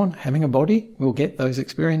been born, having a body, we'll get those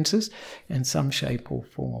experiences in some shape or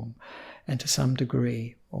form and to some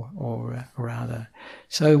degree or other.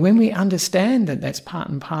 So when we understand that that's part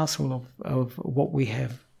and parcel of what we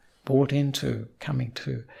have brought into coming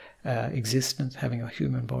to existence, having a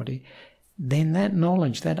human body, then that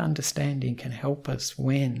knowledge, that understanding can help us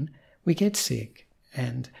when we get sick,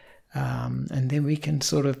 and then we can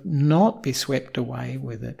sort of not be swept away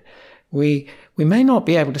with it. We may not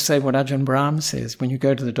be able to say what Ajahn Brahm says when you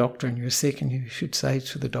go to the doctor and you're sick, and you should say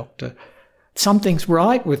to the doctor, "Something's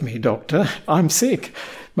right with me, doctor, I'm sick."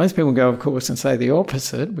 Most people go, of course, and say the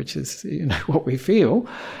opposite, which is, what we feel.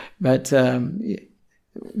 But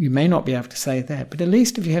you may not be able to say that. But at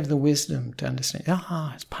least if you have the wisdom to understand,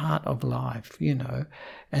 it's part of life,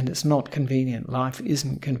 and it's not convenient. Life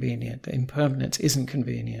isn't convenient. Impermanence isn't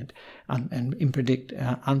convenient. And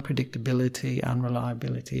unpredictability,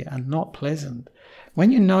 unreliability are not pleasant. When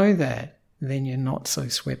you know that, then you're not so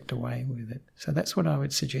swept away with it. So that's what I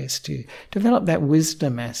would suggest to you. Develop that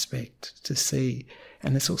wisdom aspect to see,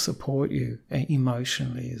 and this will support you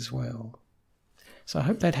emotionally as well. So I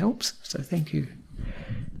hope that helps. So thank you.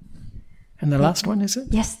 And the last one, is it?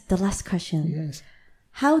 Yes, the last question. Yes.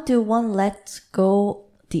 How do one let go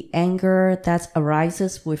the anger that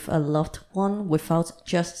arises with a loved one without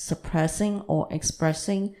just suppressing or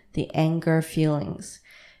expressing the anger feelings?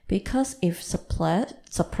 Because if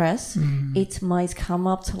suppressed, it might come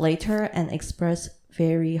up later and express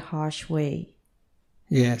very harsh way.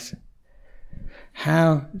 Yes.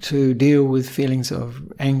 How to deal with feelings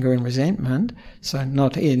of anger and resentment, so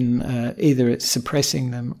not in either it's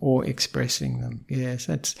suppressing them or expressing them. Yes,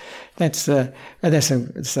 that's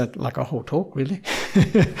like a whole talk, really.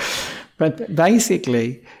 But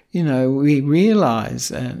basically, we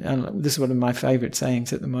realise, and this is one of my favourite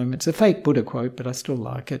sayings at the moment. It's a fake Buddha quote, but I still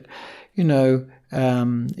like it.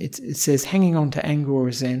 It says, hanging on to anger or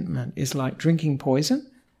resentment is like drinking poison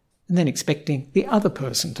and then expecting the other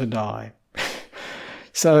person to die.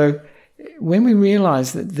 So when we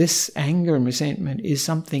realise that this anger and resentment is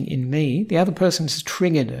something in me, the other person has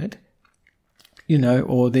triggered it,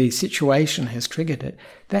 or the situation has triggered it,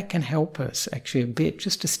 that can help us actually a bit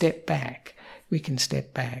just to step back. We can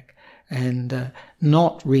step back. and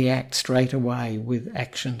not react straight away with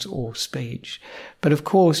actions or speech. But of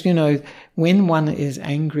course, when one is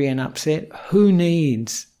angry and upset, who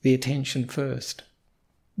needs the attention first?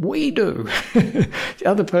 We do. The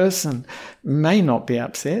other person may not be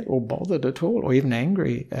upset or bothered at all, or even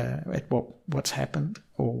angry at what's happened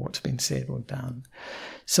or what's been said or done.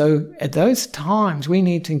 So at those times, we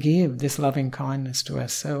need to give this loving kindness to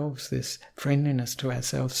ourselves, this friendliness to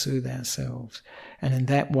ourselves, soothe ourselves, and in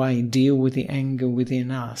that way deal with the anger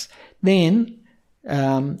within us. Then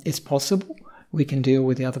it's possible we can deal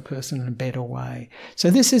with the other person in a better way. So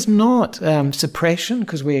this is not suppression,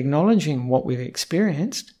 because we're acknowledging what we're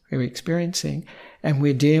experiencing, and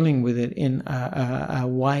we're dealing with it in a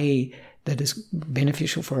way that is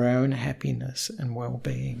beneficial for our own happiness and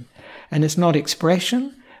well-being. And it's not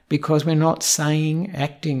expression, because we're not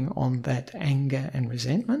acting on that anger and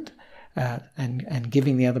resentment and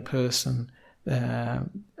giving the other person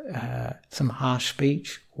some harsh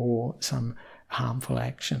speech or some harmful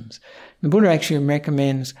actions. The Buddha actually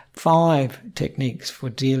recommends 5 techniques for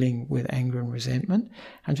dealing with anger and resentment.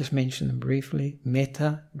 I just mentioned them briefly.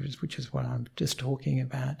 Metta, which is what I'm just talking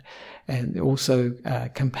about, and also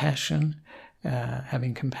compassion,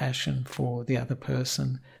 having compassion for the other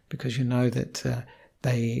person, because you know that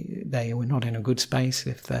they were not in a good space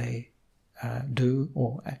if they do,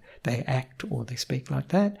 or they act, or they speak like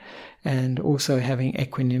that. And also having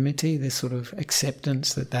equanimity, this sort of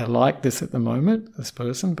acceptance that they're like this at the moment, this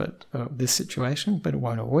person, but this situation, but it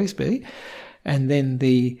won't always be. And then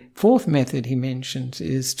the 4th method he mentions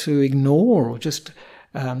is to ignore or just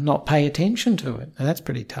not pay attention to it. Now that's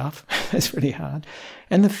pretty tough. That's pretty hard.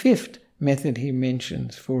 And the 5th method he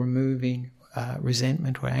mentions for removing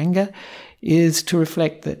resentment or anger is to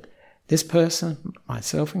reflect that this person,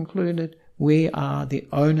 myself included, we are the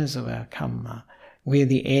owners of our karma. We're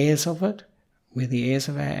the heirs of it. We're the heirs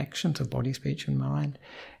of our actions of body, speech and mind.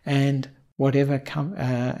 And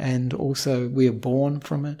and also we are born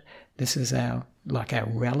from it. This is like our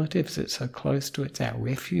relatives. It's so close to it. It's our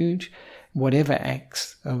refuge. Whatever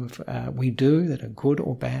acts we do that are good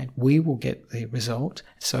or bad, we will get the result.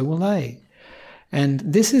 So will they. And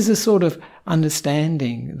this is a sort of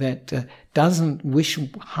understanding that doesn't wish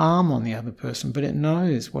harm on the other person, but it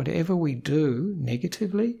knows whatever we do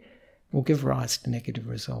negatively will give rise to negative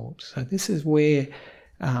results. So this is where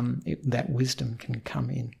that wisdom can come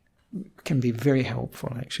in, can be very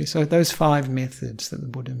helpful actually. So those 5 methods that the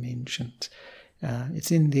Buddha mentions,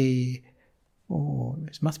 it's in it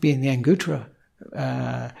must be in the Anguttara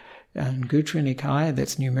Nikaya,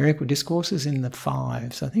 that's numerical discourses in the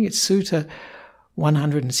 5. So I think it's Sutta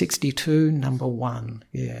 162, number 1,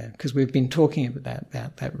 because we've been talking about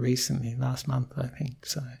that recently, last month, I think.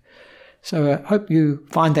 So I hope you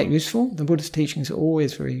find that useful. The Buddha's teachings are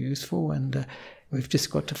always very useful, and we've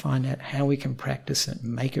just got to find out how we can practice it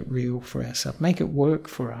and make it real for ourselves, make it work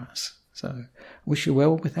for us. So wish you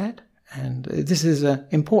well with that. And this is an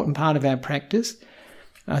important part of our practice.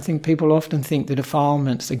 I think people often think that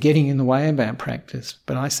defilements are getting in the way of our practice,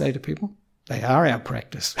 but I say to people, they are our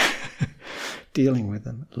practice. Dealing with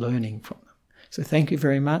them, learning from them. So thank you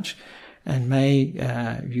very much, and may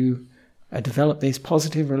you develop these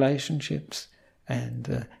positive relationships,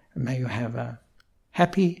 and may you have a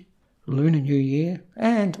happy Lunar New Year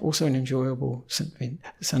and also an enjoyable St.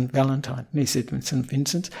 Valentine's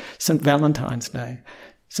Day.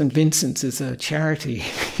 St. Vincent's is a charity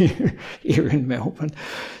here in Melbourne,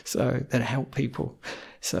 so that help people.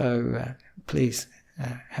 So please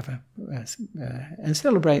have and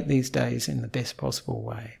celebrate these days in the best possible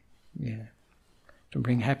way. To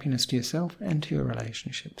bring happiness to yourself and to your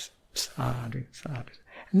relationships. Sadhu, sadhu.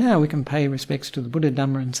 Now we can pay respects to the Buddha,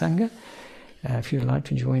 Dhamma and Sangha. If you'd like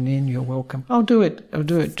to join in, you're welcome. I'll do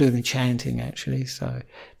the chanting actually, so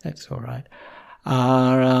that's all right.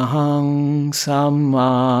 Arahang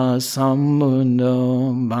Samma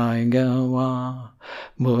Sambuddho Bhagava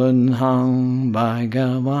Buddhang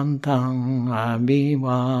Bhagavantang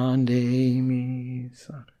Abhivademi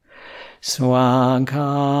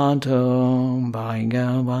Swakato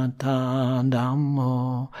Bhagavata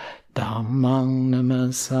Dhammo Dhammang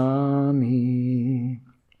Namasami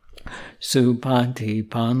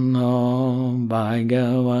Supatipanno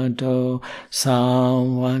Bhagavato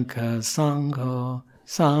Sāvaka Sangho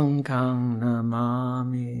Sanghang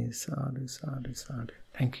Namami. Sadhu, sadhu, sadhu.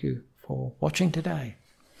 Thank you for watching today.